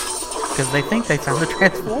 Because they think they found a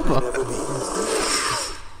Transformer. Never be.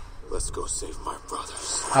 Let's go save my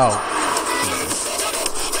brothers. Oh.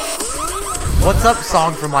 What's Up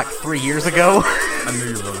song from like 3 years ago? I knew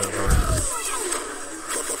you were that word.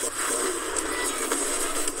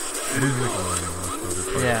 It is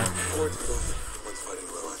Nickelodeon. Yeah. What's fighting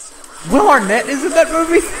Lilith? Will Arnett is in that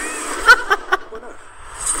movie?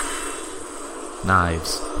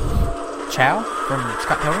 Knives. Chow from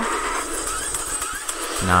Scott Pilgrim?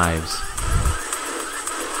 Knives.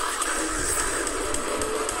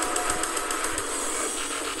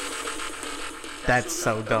 That's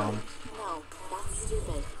so dumb. No, that's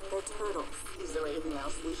stupid. They're turtles. Is there anything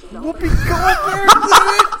else we should know? Whoopi Goldberg.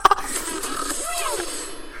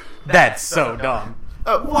 That's so dumb.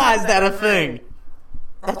 Why is that a thing?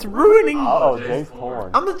 That's ruining. Oh, Jay's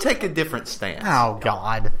torn. I'm gonna take a different stance. Oh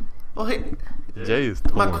God. Well, hey, Jay is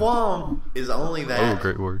torn. my qualm is only that. Oh,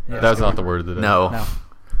 great word. That's not the word of the day. No. No.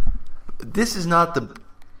 This is not the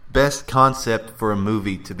best concept for a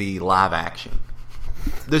movie to be live action.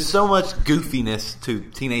 There's so much goofiness to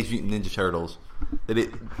Teenage Mutant Ninja Turtles that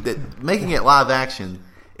making it live action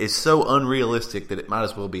is so unrealistic that it might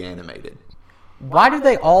as well be animated. Why do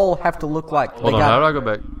they all have to look like they Hold on, how do got? I go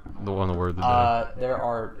back on the word of the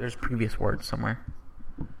day? There's previous words somewhere.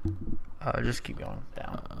 Just keep going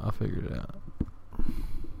down. I figured it out.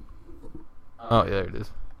 Oh, yeah, there it is.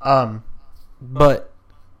 But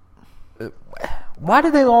why do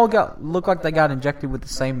they all look like they got injected with the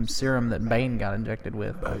same serum that Bane got injected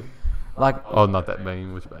with? Like Oh, not that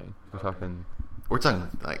Bane. Which Bane? We're talking. We're talking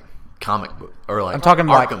like comic book or like I'm talking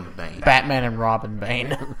Arkham like Bane. Batman and Robin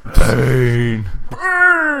Bane. Bane.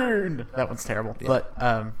 Burn! That one's terrible. But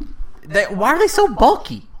why are they so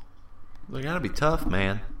bulky? They gotta be tough,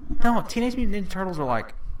 man. No, Teenage Mutant Ninja Turtles are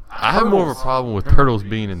like. I have more of a problem with turtles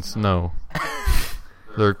being in snow.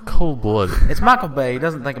 They're cold blooded. It's Michael Bay. He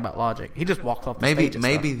doesn't think about logic. He just walks off the Maybe stage. and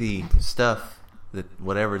maybe stuff. the stuff that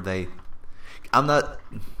whatever they. I'm not.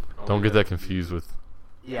 Don't get that confused with.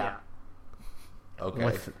 Yeah. Okay.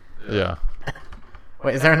 With, Yeah.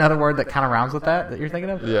 wait, is there another word that kind of rhymes with that you're thinking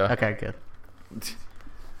of? Yeah. Okay, good.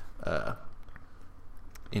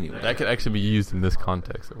 Anyway. That could actually be used in this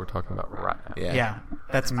context that we're talking about right now. Yeah,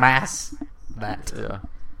 that's mass. That. Yeah.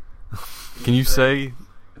 Can you say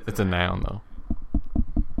it's a noun though?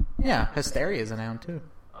 Yeah, hysteria is a noun too.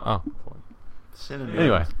 Oh. Synonym.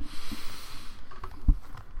 Anyway.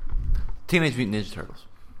 Teenage Mutant Ninja Turtles.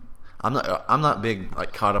 I'm not big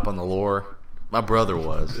like caught up on the lore. My brother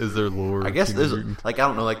was. Is there lore? I guess to there's mutants? like I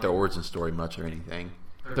don't know like their origin story much or anything.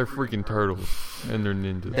 They're freaking turtles and they're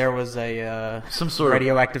ninjas. There was a Some sort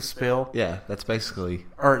radioactive spill. Yeah, that's basically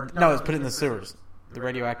Or, no, it's put in the sewers. The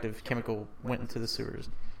radioactive chemical went into the sewers.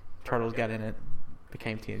 Turtles got in it,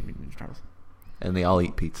 became Teenage Mutant Ninja Turtles. and they all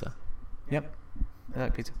eat pizza. Yep. They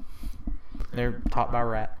like pizza. They're taught by a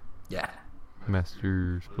rat. Yeah.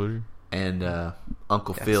 Master Splitter. And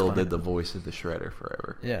Uncle That's Phil funny. did the voice of the Shredder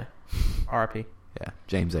forever. Yeah. R.I.P. Yeah,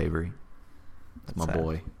 James Avery. That's my sad.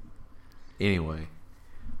 boy. Anyway.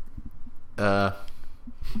 I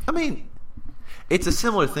mean, it's a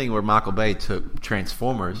similar thing where Michael Bay took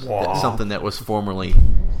Transformers, something that was formerly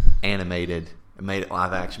animated, and made it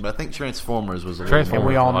live action. But I think Transformers was a little Transformers And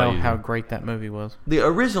we more. all a lot know easier. how great that movie was. The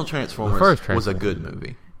original Transformers The first was a Transformers. good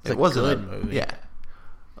movie. It's It a wasn't good movie. Yeah.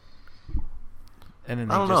 And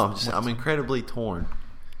then I don't they know. just I'm incredibly torn.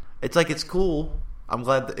 It's like it's cool. I'm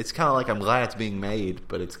glad. It's kind of like I'm glad it's being made,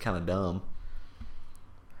 but it's kind of dumb.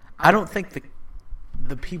 I don't think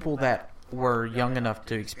the people that were young enough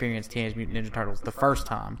to experience Teenage Mutant Ninja Turtles the first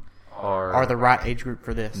time are the right age group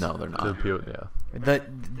for this. No, they're to not. appeal. Yeah.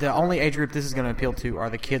 The only age group this is going to appeal to are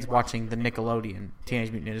the kids watching the Nickelodeon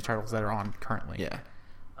Teenage Mutant Ninja Turtles that are on currently.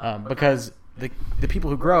 Yeah. Because the people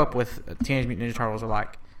who grow up with Teenage Mutant Ninja Turtles are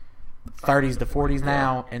like 30s to 40s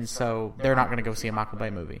now, and so they're not going to go see a Michael Bay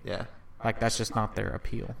movie. Yeah. Like that's just not their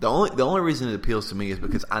appeal. The only reason it appeals to me is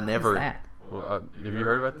because I never. What's that? Well, have you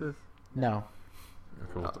heard about this? No.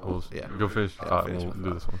 Yeah. Go finish. Yeah, Alright, finish we'll my do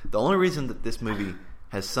thought. this one. The only reason that this movie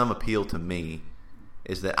has some appeal to me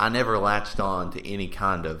is that I never latched on to any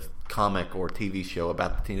kind of comic or TV show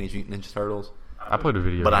about the Teenage Mutant Ninja Turtles. I played a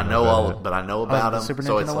video. But I game know about all. it. But I know about the them. Super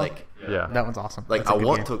So Nintendo it's one? like. Yeah. That one's awesome. Like That's a I good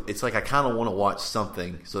want game. to. It's like I kind of want to watch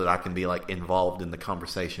something so that I can be like involved in the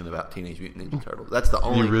conversation about Teenage Mutant Ninja Turtles. That's the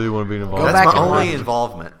only. You really want to be involved? Go That's back my and only watch.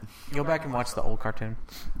 involvement. Go back and watch the old cartoon.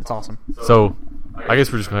 It's awesome. So, I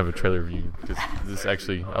guess we're just gonna have a trailer review because this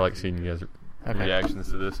actually, I like seeing you guys' Okay. reactions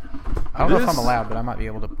to this. I don't know if This- I'm allowed, but I might be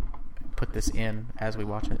able to put this in as we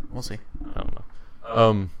watch it. We'll see. I don't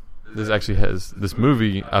know. This actually has this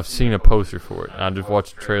movie. I've seen a poster for it. And I just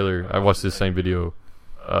watched the trailer. I watched this same video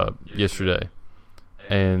yesterday,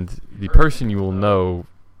 and the person you will know.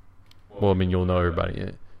 Well, I mean, you'll know everybody in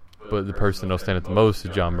it, but the person that'll stand out the most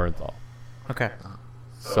is John Bernthal. Okay.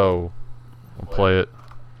 So, we'll play it.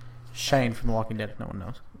 Shane from The Walking Dead, if no one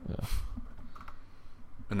knows. Yeah.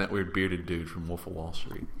 And that weird bearded dude from Wolf of Wall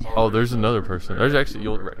Street. Oh, there's another person. There's actually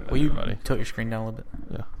you'll recognize Will you everybody. tilt your screen down a little bit?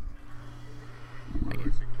 Yeah. Thank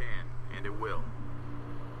you. It can, and it will.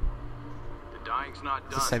 The dying's not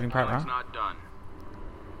done. Is the Saving The Private killing's Ryan? not done.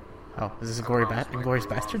 Oh, is this a Glorious Promised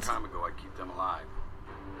my Bastards? crew a long time ago I'd keep them alive.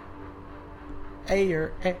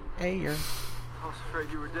 Ayer. I was afraid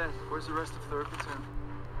you were dead. Where's the rest of Third Platoon?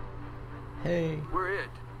 Hey. We're it.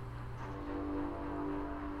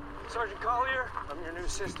 Sergeant Collier, I'm your new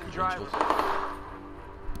assistant driver.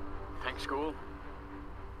 Tank school?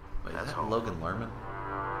 Wait, is that Logan Lerman?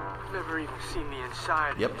 I've never even seen the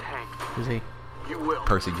inside Yep. of the tank. Who's he? You will.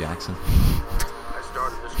 Percy Jackson. I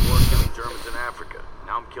started this war killing Germans in Africa.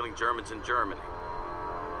 Now I'm killing Germans in Germany.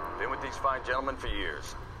 Been with these fine gentlemen for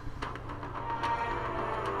years.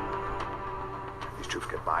 These troops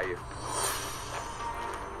get by you.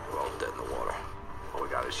 We're all dead in the water. All we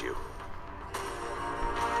got is you.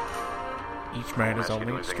 Each man is Ask you only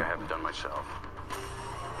to do a anything I strong haven't done myself.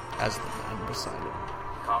 as the man beside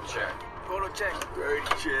it. Com check. Photo check. Brady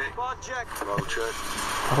check. Ball check. Road check.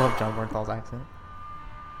 I love John Bernthal's accent.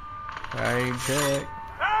 Hey, check.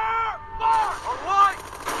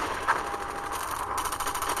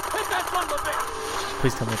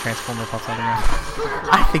 Please tell me a Transformer pops out again.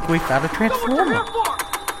 I think we found a Transformer.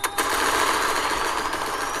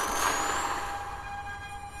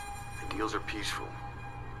 Ideals are peaceful.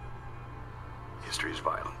 History is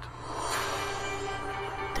violent.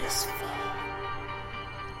 This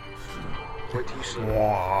Wait till you see. See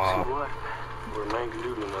what? What a man can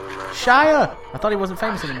do to another man. Shia! I thought he wasn't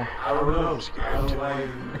famous anymore. It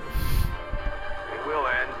will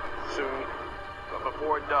end soon, but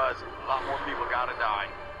before it does, a lot more people gotta die.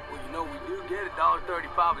 Well, you know we do get $1.35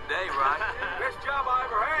 a day, right? Best job I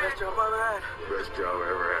ever had. Best job I ever had. Best job I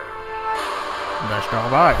ever had. best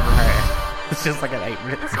drama I ever had. It's just like an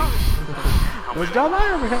 8-minute scene. Was drama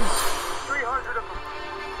I ever had. 300 of them.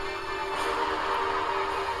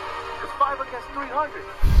 It's 5 against 300.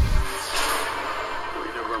 We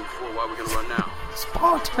didn't run before. Why are we gonna run now?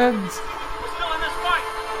 Spartans. We're still in this fight.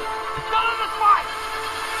 Still in this fight.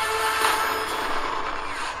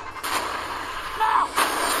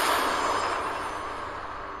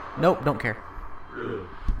 Nope, don't care.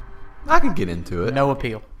 I can get into it. No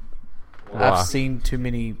appeal. Why? I've seen too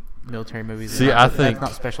many military movies. See, That's I think-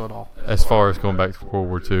 not special at all. As far as going back to World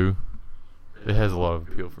War II, it has a lot of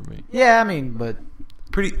appeal for me. Yeah, I mean, but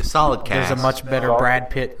Pretty solid cast. there's a much better Brad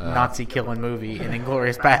Pitt Nazi killing movie in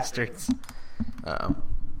Inglourious Bastards. Uh-oh.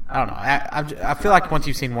 I don't know. I feel like once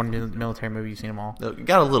you've seen one military movie, you've seen them all. You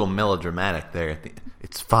got a little melodramatic there.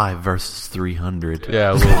 It's 5 versus 300.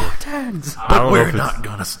 Yeah, a little. Tens. I But don't know we're if it's- not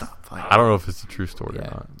gonna stop fighting. I don't know if it's a true story Yeah.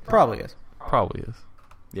 or not. Probably is. Probably is.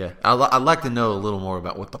 Yeah, I'd like to know a little more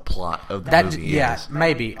about what the plot of the That movie yeah, is.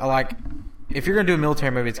 maybe. Like, if you're gonna do a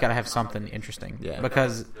military movie, it's got to have something interesting. Yeah.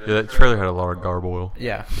 Because Yeah, that trailer had a lot of gargoyle.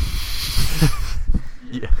 yeah.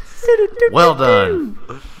 Yeah. Well done.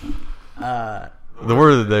 The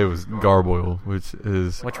word of the day was gargoyle, which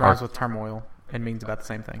is. Which rhymes with turmoil and means about the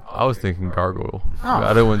same thing. I was thinking gargoyle. Oh. I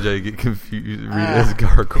didn't want Jay to get confused. Read it as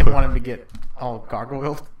Didn't want gargoyle. him to get all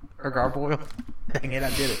gargoyled or garboiled. Dang it, I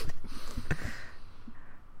did it.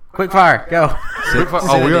 Quick fire, go.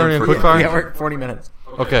 Oh, we already in quick fire? Yeah, we're at 40 minutes.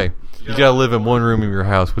 Okay, you gotta live in one room in your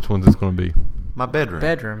house. Which one's this gonna be? My bedroom.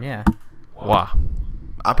 Bedroom, yeah. Why?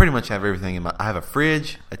 I pretty much have everything in my. I have a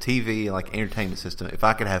fridge, a TV, like entertainment system. If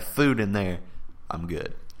I could have food in there, I'm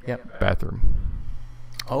good. Yep. Bathroom.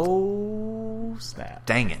 Oh, snap.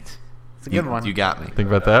 Dang it! It's a good one. You got me. Think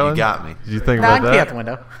about that You one? got me. Did you think Nah, I about can pee out the that?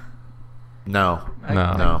 window. No,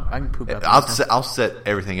 No. no. I can poop out the I'll window. I'll set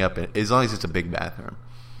everything up as long as it's a big bathroom.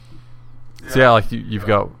 So yeah, like you've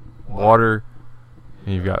got water,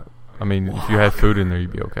 and you've got. I mean, if you have food in there,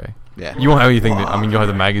 you'd be okay. Yeah. You won't have anything. I mean, you'll have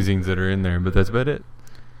the magazines that are in there, but that's about it.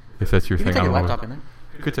 If that's your You thing, can take I your don't know. laptop in there.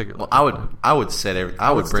 You could take it. Well, I would set every.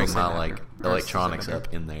 I would still bring say my bathroom. like Or still electronics say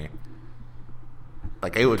up in there.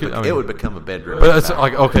 Like it would. Could- I it mean- would become a bedroom. But that's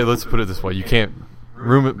like okay. Let's put it this way: you can't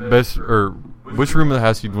room it best or which room of the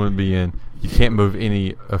house you'd want to be in. You can't move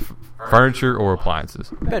any furniture or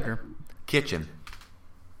appliances. Bedroom. kitchen.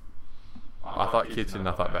 I thought kitchen.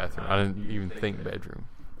 I thought bathroom. I didn't even think bedroom.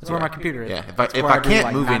 That's where my computer is. Yeah. If That's I where do, can't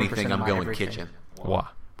like, move 90% anything, of I'm my going everything. kitchen Why?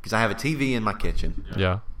 because I have a TV in my kitchen.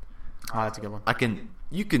 Yeah. Oh, that's a good one. I can.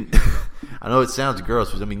 You can. I know it sounds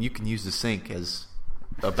gross, but I mean you can use the sink as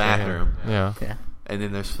a bathroom, Yeah. Yeah. and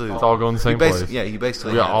then there's food. It's all going the same you place. Yeah, you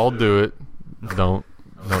basically. We have- all do it. Don't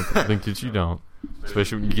think that you don't.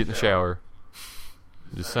 Especially when you get in the shower.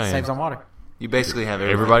 Just saying. Saves on water. You basically have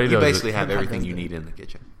everything. Everybody You does basically it. have everything Sometimes you they need in the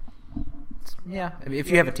kitchen. Yeah. I mean, if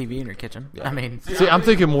you have a TV in your kitchen. Yeah. I mean, See, I'm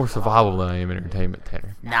thinking more survival than I am entertainment,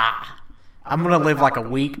 Tanner. nah. I'm going to live like a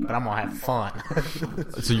week, but I'm going to have fun.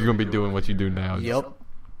 So you're gonna be doing what you do now. Yep.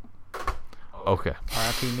 Okay.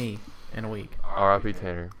 R.I.P. me in a week. R.I.P.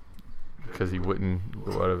 Tanner. Because he wouldn't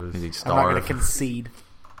go out of He his. I'm not going to starve. concede.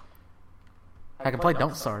 I can play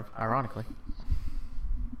Don't Starve, ironically.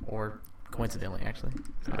 Or coincidentally, actually.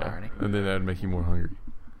 It's not irony. And then that'd make you more hungry.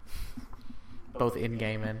 Both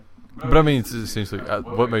in-game and... But I mean, it's essentially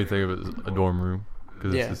what made you think of it as a dorm room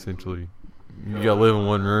because Yeah. it's essentially you gotta live in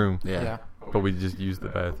one room, Yeah. but we just use the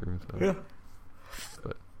bathroom. So. Yeah.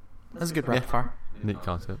 But That's a good rapid fire. neat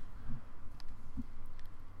concept.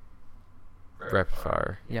 Rapid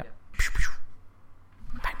fire Yep.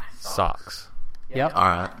 socks. Yep. All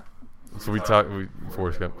right. So we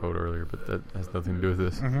Forrest Gump quote earlier, but that has nothing to do with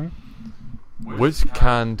this. Mm-hmm. Which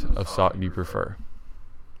kind of sock do you prefer?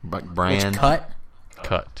 Like brand. Which cut?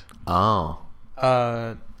 Cut. Oh.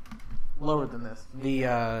 Lower than this. The, Do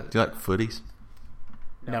you like footies?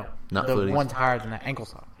 no. Not the footies. one's higher than that. Ankle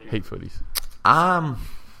sock. Hate footies.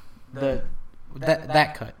 That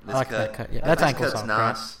cut. I like that cut. Yeah, that's ankle sock, right?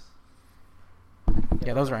 nice.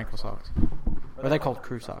 Yeah, those are ankle socks. Or are they called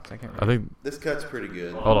crew socks? I can't I remember. think. This cut's pretty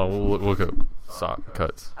good. Hold on, we'll look up sock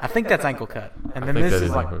cuts. I think that's ankle cut. And then think this that is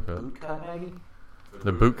is like ankle cut. boot cut, maybe?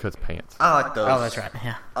 The boot cuts pants. I like those. Oh, that's right.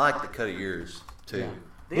 Yeah. I like the cut of yours too.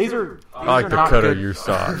 These are. I like the cut of your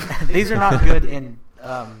sock. These are not good in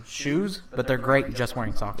shoes, but they're great just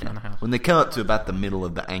wearing socks around the house. When they come up to about the middle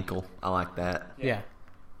of the ankle, I like that. Yeah.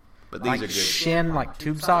 But these Like are good. shin, like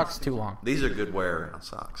tube socks, too long. These are good wear around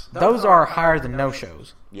socks. Those are higher than no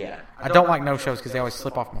shows. Yeah. I don't like no shows because they always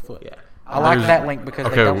slip off my foot. Yeah. I like There's- that link because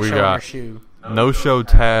okay, they don't we show on got- your shoe. No show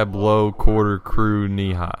tab, low, quarter, crew,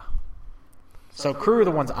 knee high. So crew are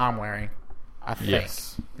the ones I'm wearing. I think.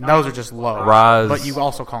 Yes. And those are just low. Rise. But you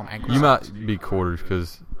also call them ankle You socks. might be quarters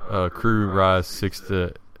because crew rise 6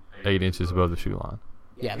 to 8 inches above the shoe line.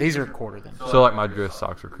 Yeah, these are a quarter then. So like my dress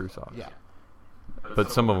socks are crew socks. Yeah.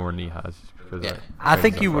 But some of them are knee highs. Yeah. I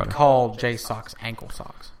think you would call J socks ankle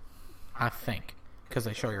socks. I think. Because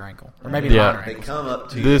they show your ankle. Or maybe Yeah. mine are They ankle come up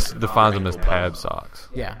to This your defines them as ankle tab bone. socks.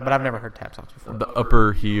 Yeah, but I've never heard tab socks before. The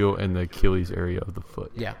upper heel and the Achilles area of the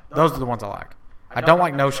foot. Yeah, those are the ones I like. I don't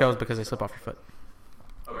like no-shows because they slip off your foot.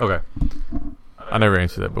 Okay. I never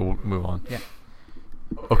answered that, but we'll move on. Yeah.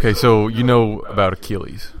 Okay, so you know about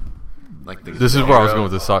Achilles. Like the This is where I was going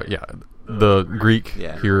with the sock. Yeah, the Greek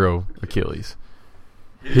hero Achilles.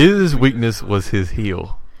 His weakness was his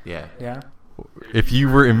heel. Yeah. Yeah. If you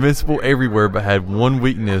were invincible everywhere but had one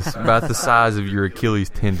weakness about the size of your Achilles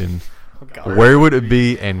tendon, where would it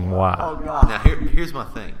be and why? Now here's my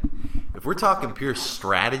thing. If we're talking pure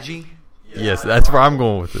strategy, Yes, that's where I'm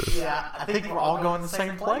going with this. Yeah, I think we're all going the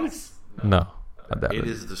same place. No, I doubt it it.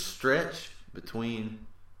 is the stretch between.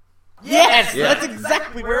 Yes, Yeah. that's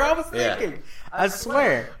exactly where I was Yeah. thinking. I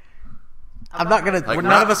swear. I'm not gonna. Like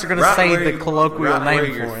none of us are gonna right say where the you- colloquial right where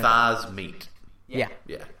name your for it. thighs meet. Yeah,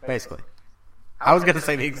 Yeah. basically. I was gonna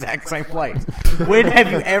say the exact same place. When have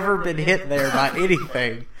you ever been hit there by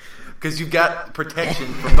anything? Because you've got protection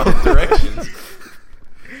from both directions.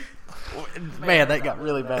 Man, that got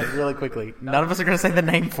really bad really quickly. None of us are gonna say the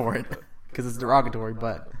name for it because it's derogatory.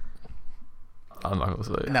 But I'm not going to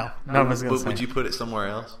say it. no, none of us are gonna But say. would it. you put it somewhere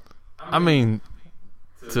else? I mean,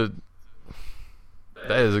 that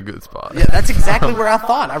is a good spot. Yeah, that's exactly where I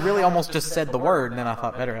thought. I really almost just said the word, and then I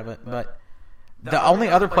thought better of it. But the only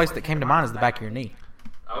other place that came to mind is the back of your knee.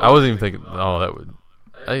 I wasn't even thinking, oh, that would.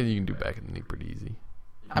 I think you can do back in the knee pretty easy.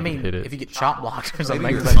 I mean, hit it. if you get chop blocked or something,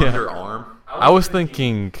 Maybe your but underarm. I was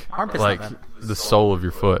thinking, Armpit's like, not bad. the sole of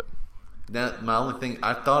your foot. That my only thing.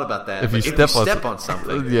 I thought about that. If but you if step, you step on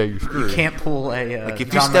something, yeah, you're screwed. can't pull a like if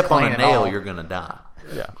you John step on McClane a at nail, all. you're gonna die.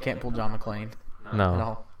 Yeah. Can't pull John McClane at No.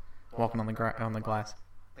 all. Walking on the on the glass,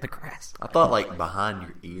 the grass. I thought like behind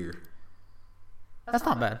your ear, That's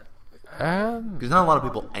not bad. because not a lot of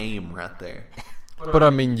people aim right there, But I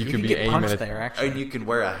mean, you You could can be get aiming punched at. there. Actually, and you can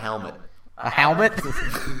wear a helmet. a helmet.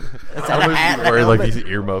 That's I not a was hat. a wearing like helmet. these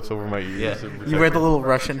earmuffs over my ears. Yeah. to protect You wear the me. little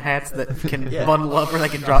Russian hats that can Yeah. bundle up where they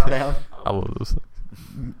can drop down. I love those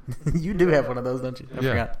things. You do have one of those, don't you? I Yeah.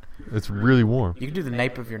 forgot. It's really warm. You can do the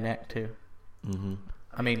nape of your neck too. Mm-hmm.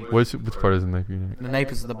 I mean, Which part is the nape of your neck? the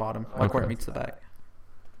nape is the bottom, like where it Okay. meets the back,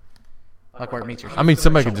 like where it meets your. I mean,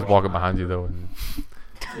 somebody could just walk up behind you though. And,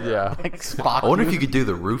 yeah. like Spock. I wonder if you could do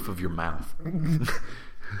the roof of your mouth.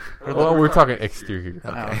 Well, we're talking exterior. Oh,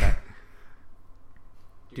 okay.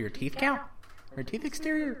 Do your teeth count? Are your teeth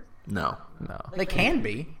exterior? No. No. They can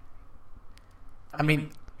be. I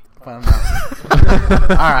mean, well, no.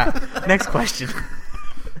 All right. Next question.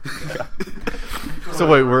 So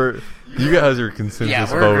wait, you guys are consensus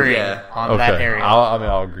Yeah, we're vote? agreeing Yeah. on Okay, that area.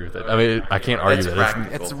 I'll agree with that. I mean, I can't argue That's that. It's-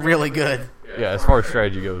 practical. It's really good. Yeah, as far as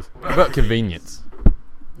strategy goes. What about convenience?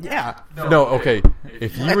 Yeah. No, okay.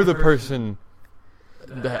 If you were the person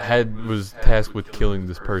that was tasked with killing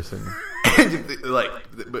this person, Like,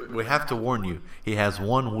 but we have to warn you. He has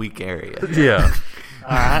one weak area. yeah, All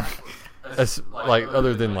right. as, like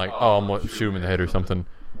other than like, oh, I'm gonna shoot him in the head or something,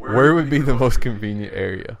 where would be the most convenient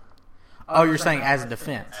area Oh, you're saying as a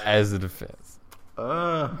defense as the defense?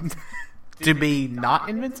 to be not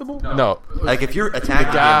invincible? No, Like if you're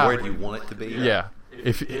attacking guy- him, where do you want it to be? yeah.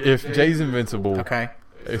 If Jay's invincible, Okay.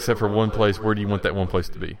 except for one place, where do you want that one place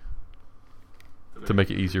to be? To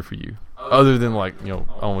make it easier for you, other than like I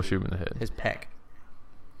want to shoot him in the head. His pec.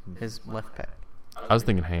 His left pec. I was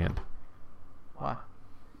thinking hand. Why?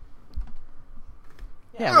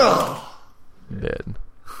 Yeah. Well, Dead.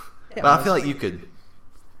 yeah, But I feel like you could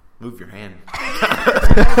move your hand.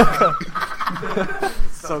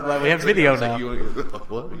 so glad we have video now.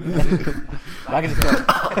 What? I can just go.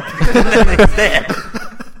 And then he's dead.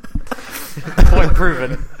 Point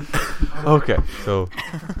proven. Okay, so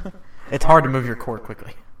It's hard to move your cord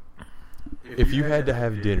quickly. if you had to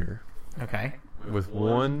have dinner Okay. with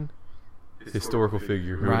one historical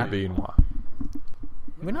figure, who would Right. it be and why?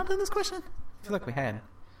 Have we not done this question? I feel like we had.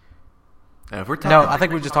 Now, if we're talking No, I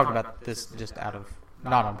think we just talked about this just out of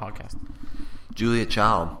not on podcast. Julia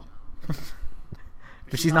Child,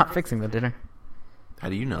 But she's not fixing the dinner. how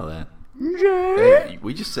do you know that? Jay, Hey,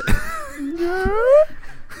 we just said.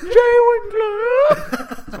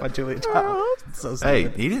 That's why Julia Child. So Hey,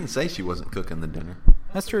 stupid. he didn't say she wasn't cooking the dinner.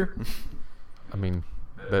 That's true. I mean,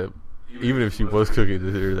 that even if she was cooking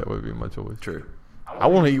the dinner, that would be my choice. True. I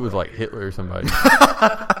want to eat with like Hitler or somebody,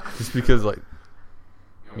 just because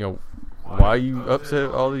why you upset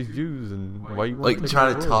all these Jews and why you want Like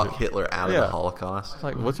trying to talk hit. Hitler out of Yeah. the Holocaust.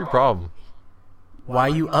 Like, what's your problem? Why are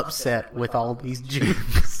you upset with all these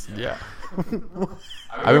Jews? Yeah.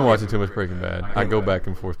 I've been watching too much Breaking Bad. I go back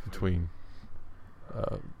and forth between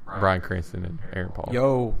Bryan Cranston and Aaron Paul.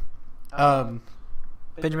 Yo,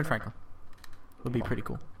 Benjamin Franklin would be pretty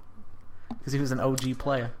cool because he was an OG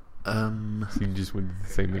player. So you just went the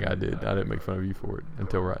same thing I did. I didn't make fun of you for it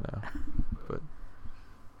until right now. But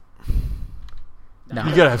No,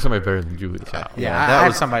 you gotta have somebody better than Julius. yeah, that I had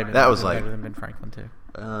was- somebody that was better like- than Ben Franklin too.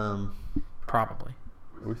 Probably.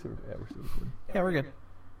 We're still recording. Yeah, we're good.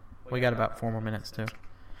 We got about 4 more minutes too.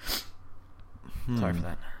 Sorry for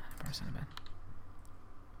that. Probably sounded bad.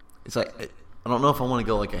 It's like I don't know if I want to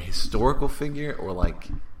go like a historical figure or like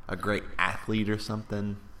a great athlete or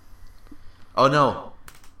something. Oh no,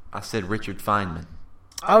 I said Richard Feynman.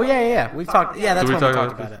 Oh yeah. We've talked. Yeah, that's Did we when we talk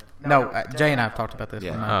talked about about it. No, Jay and I have talked about this.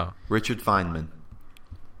 Yeah. one. Oh. Richard Feynman,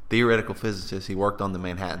 theoretical physicist. He worked on the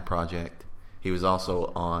Manhattan Project. He was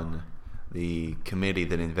also on the committee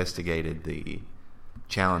that investigated the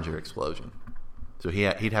Challenger explosion. So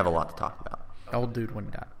he'd have a lot to talk about. Old dude when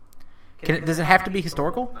he died. Does it have to be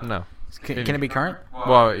historical? No. Can it be current?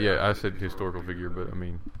 Well, yeah, I said historical figure, but I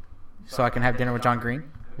mean, So I can have dinner with John Green?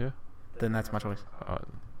 yeah. Then that's my choice. Uh,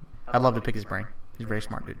 I'd love to pick his brain. He's a very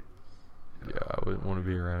smart dude. yeah, I wouldn't want to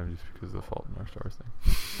be around him just because of the Fault in Our Stars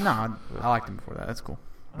thing. No, I liked him before that. That's cool.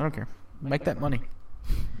 I don't care. Make that money.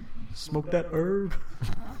 Smoke that herb.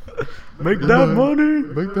 Make that money.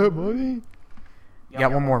 Make that money. You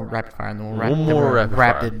got one more rapid fire, and then we'll wrap, One then more we'll rapid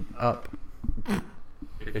wrap fire. it up.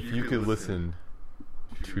 If you could listen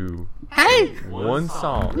to Hey, one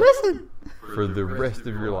song listen. for the rest of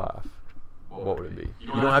your life, what would it be? You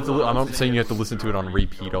don't have to. I'm not saying you have to listen to it on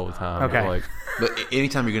repeat all the time. Okay. But like, But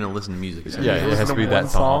anytime you're going to listen to music, it's yeah, it has to be that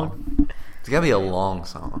song. it's got to be a long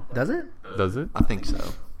song. Does it? Does it? I think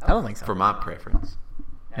so, I don't think so. for my preference.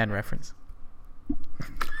 And reference.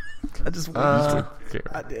 I just winked. Uh,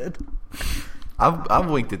 I did. I've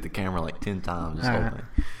winked at the camera like 10 times this whole Alright.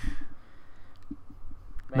 thing.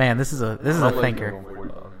 Man, this is a thinker.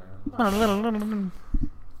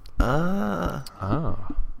 Oh.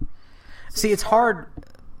 See, it's hard.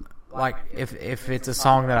 Like if it's a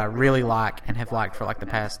song that I really like and have liked for like the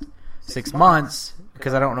past 6 months,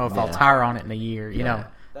 because I don't know if I'll Yeah. tire on it in a year. You know,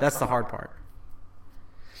 that's the hard part.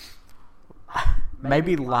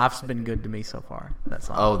 Maybe Life's Been Good to Me so far. That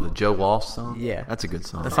song. Oh, the Joe Walsh song? Yeah. That's a good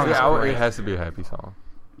song. The song- Yeah, great. it has to be a happy song.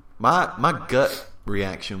 My gut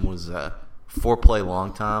reaction was Foreplay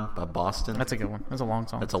Long Time by Boston. That's a good one. That's a long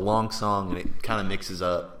song. That's a long song, and it kind of mixes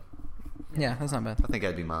up. Yeah, that's not bad. I think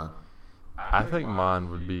that'd be mine. I think mine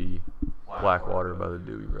would be Blackwater by the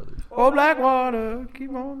Dewey Brothers. Oh, Blackwater, keep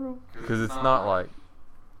on rolling. Because it's not like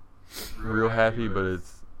real happy, but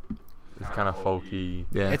it's kind of folky.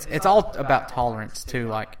 Yeah. It's all about tolerance too.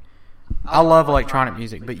 Like, I love electronic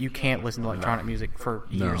music, but you can't listen to electronic music for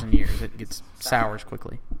years and years. It gets sours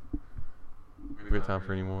quickly. We got time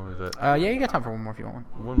for any more? Is that Yeah, you got time for one more if you want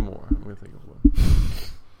one. one more? I'm gonna think of one.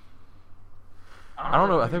 I don't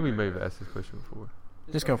know. I think we may have asked this question before.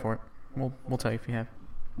 Just go for it. We'll tell you if you have.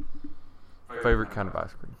 Favorite kind of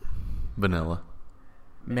ice cream? Vanilla.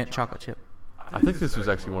 Mint chocolate chip. I think this was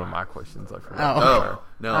actually one of my questions. I forgot. Oh,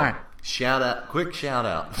 no. All right. Quick shout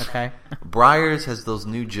out. Okay. Briars has those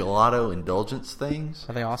new gelato indulgence things.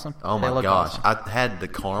 Are they awesome? Oh They my look gosh. awesome. I had the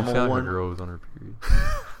You caramel sound like a one. girl was on her period.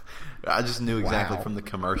 I just knew exactly Wow. from the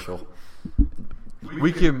commercial.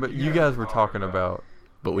 We can, but you guys were talking about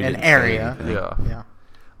But we An didn't say area. anything. yeah. Yeah.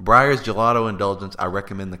 Briars gelato indulgence. I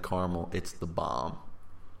recommend the caramel. It's the bomb.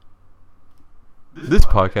 This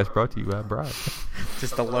podcast brought to you by Bride.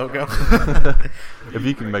 Just the logo. If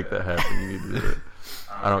you can make that happen, you need to do it.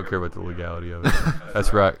 I don't care about the legality of it.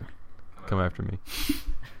 That's right. Come after me.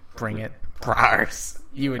 Bring it. Briars.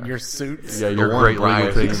 You and your suits. Yeah, The you're one great legal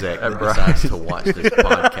Briars team exec at that Bride. decides to watch this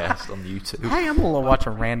podcast on YouTube. Hey, I'm gonna watch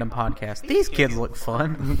a random podcast. These kids look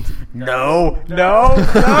fun. no.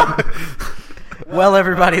 Well,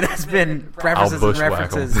 everybody, that's been Preferences and bushwhack 'em.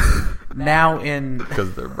 References. Now in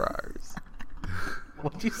Because they're Briars.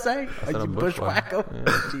 what'd you say? said Are you I'm bushwhack. bushwhack 'em?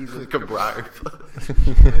 Yeah. Jesus. Like a Briar.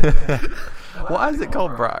 Why is it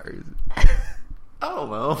called Briars? I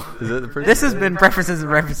don't know. Is that the first? This has been Preferences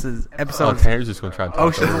and References, Oh, episode Tanner's just going to try and talk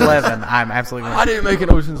Ocean's over this. 11. I'm absolutely I going didn't make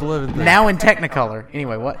an Ocean's 11 thing. now in Technicolor.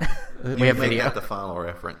 Anyway, what? We have Make video. that the final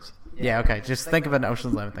reference. Yeah, okay. Just think of an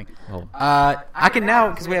Ocean's 11 thing. Oh. I can now,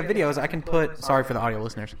 because we have videos, I can put, sorry for the audio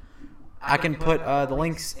listeners, I can put the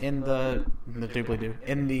links in the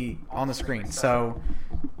doobly-doo, on the screen. So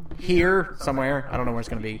here, somewhere, I don't know where it's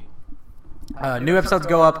going to be, New episodes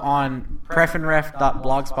go up on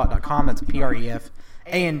prefandref.blogspot.com. That's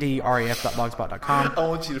PREFANDREF.blogspot.com. I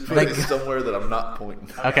want you to put They- it somewhere that I'm not pointing.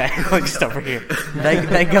 Okay, just over here.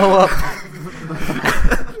 They go up.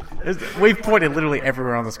 We've pointed literally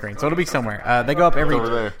everywhere on the screen, so it'll be somewhere. They go up every over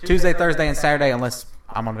there. Tuesday, Thursday, and Saturday, unless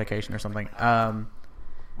I'm on vacation or something.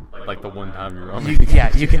 Like the one time you're on.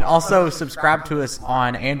 You can also subscribe to us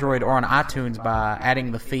on Android or on iTunes by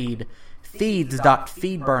adding the feed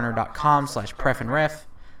feeds.feedburner.com/prefandref.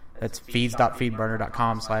 That's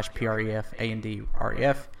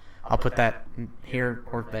feeds.feedburner.com/PREFANDREF. I'll put that here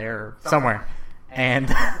or there or somewhere. And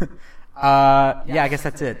yeah, I guess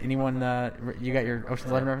that's it. Anyone, you got your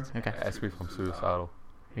Ocean's 11 reference? Okay. Ask me if I'm suicidal.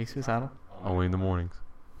 Are you suicidal? Only in the mornings.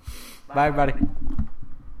 Bye, everybody.